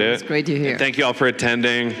appreciate it. It's great you're here. And thank you all for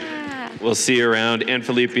attending. Yeah. We'll see you around. Anne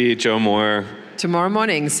Filippi, Joe Moore. Tomorrow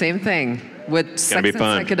morning, same thing. With sex and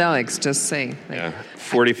psychedelics, just saying.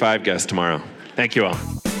 45 guests tomorrow. Thank you all.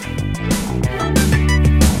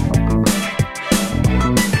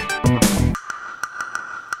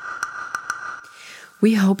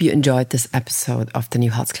 We hope you enjoyed this episode of the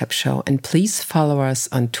New Health Club Show. And please follow us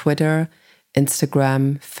on Twitter,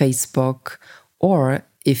 Instagram, Facebook, or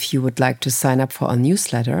if you would like to sign up for our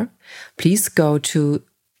newsletter, please go to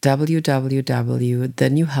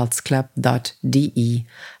www.thenewhealthclub.de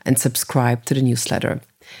and subscribe to the newsletter.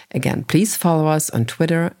 Again, please follow us on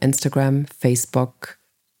Twitter, Instagram, Facebook,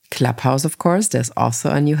 Clubhouse, of course. There's also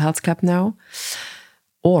a New Health Club now.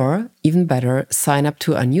 Or, even better, sign up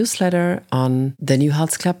to our newsletter on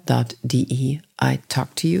thenewhealthclub.de. I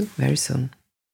talk to you very soon.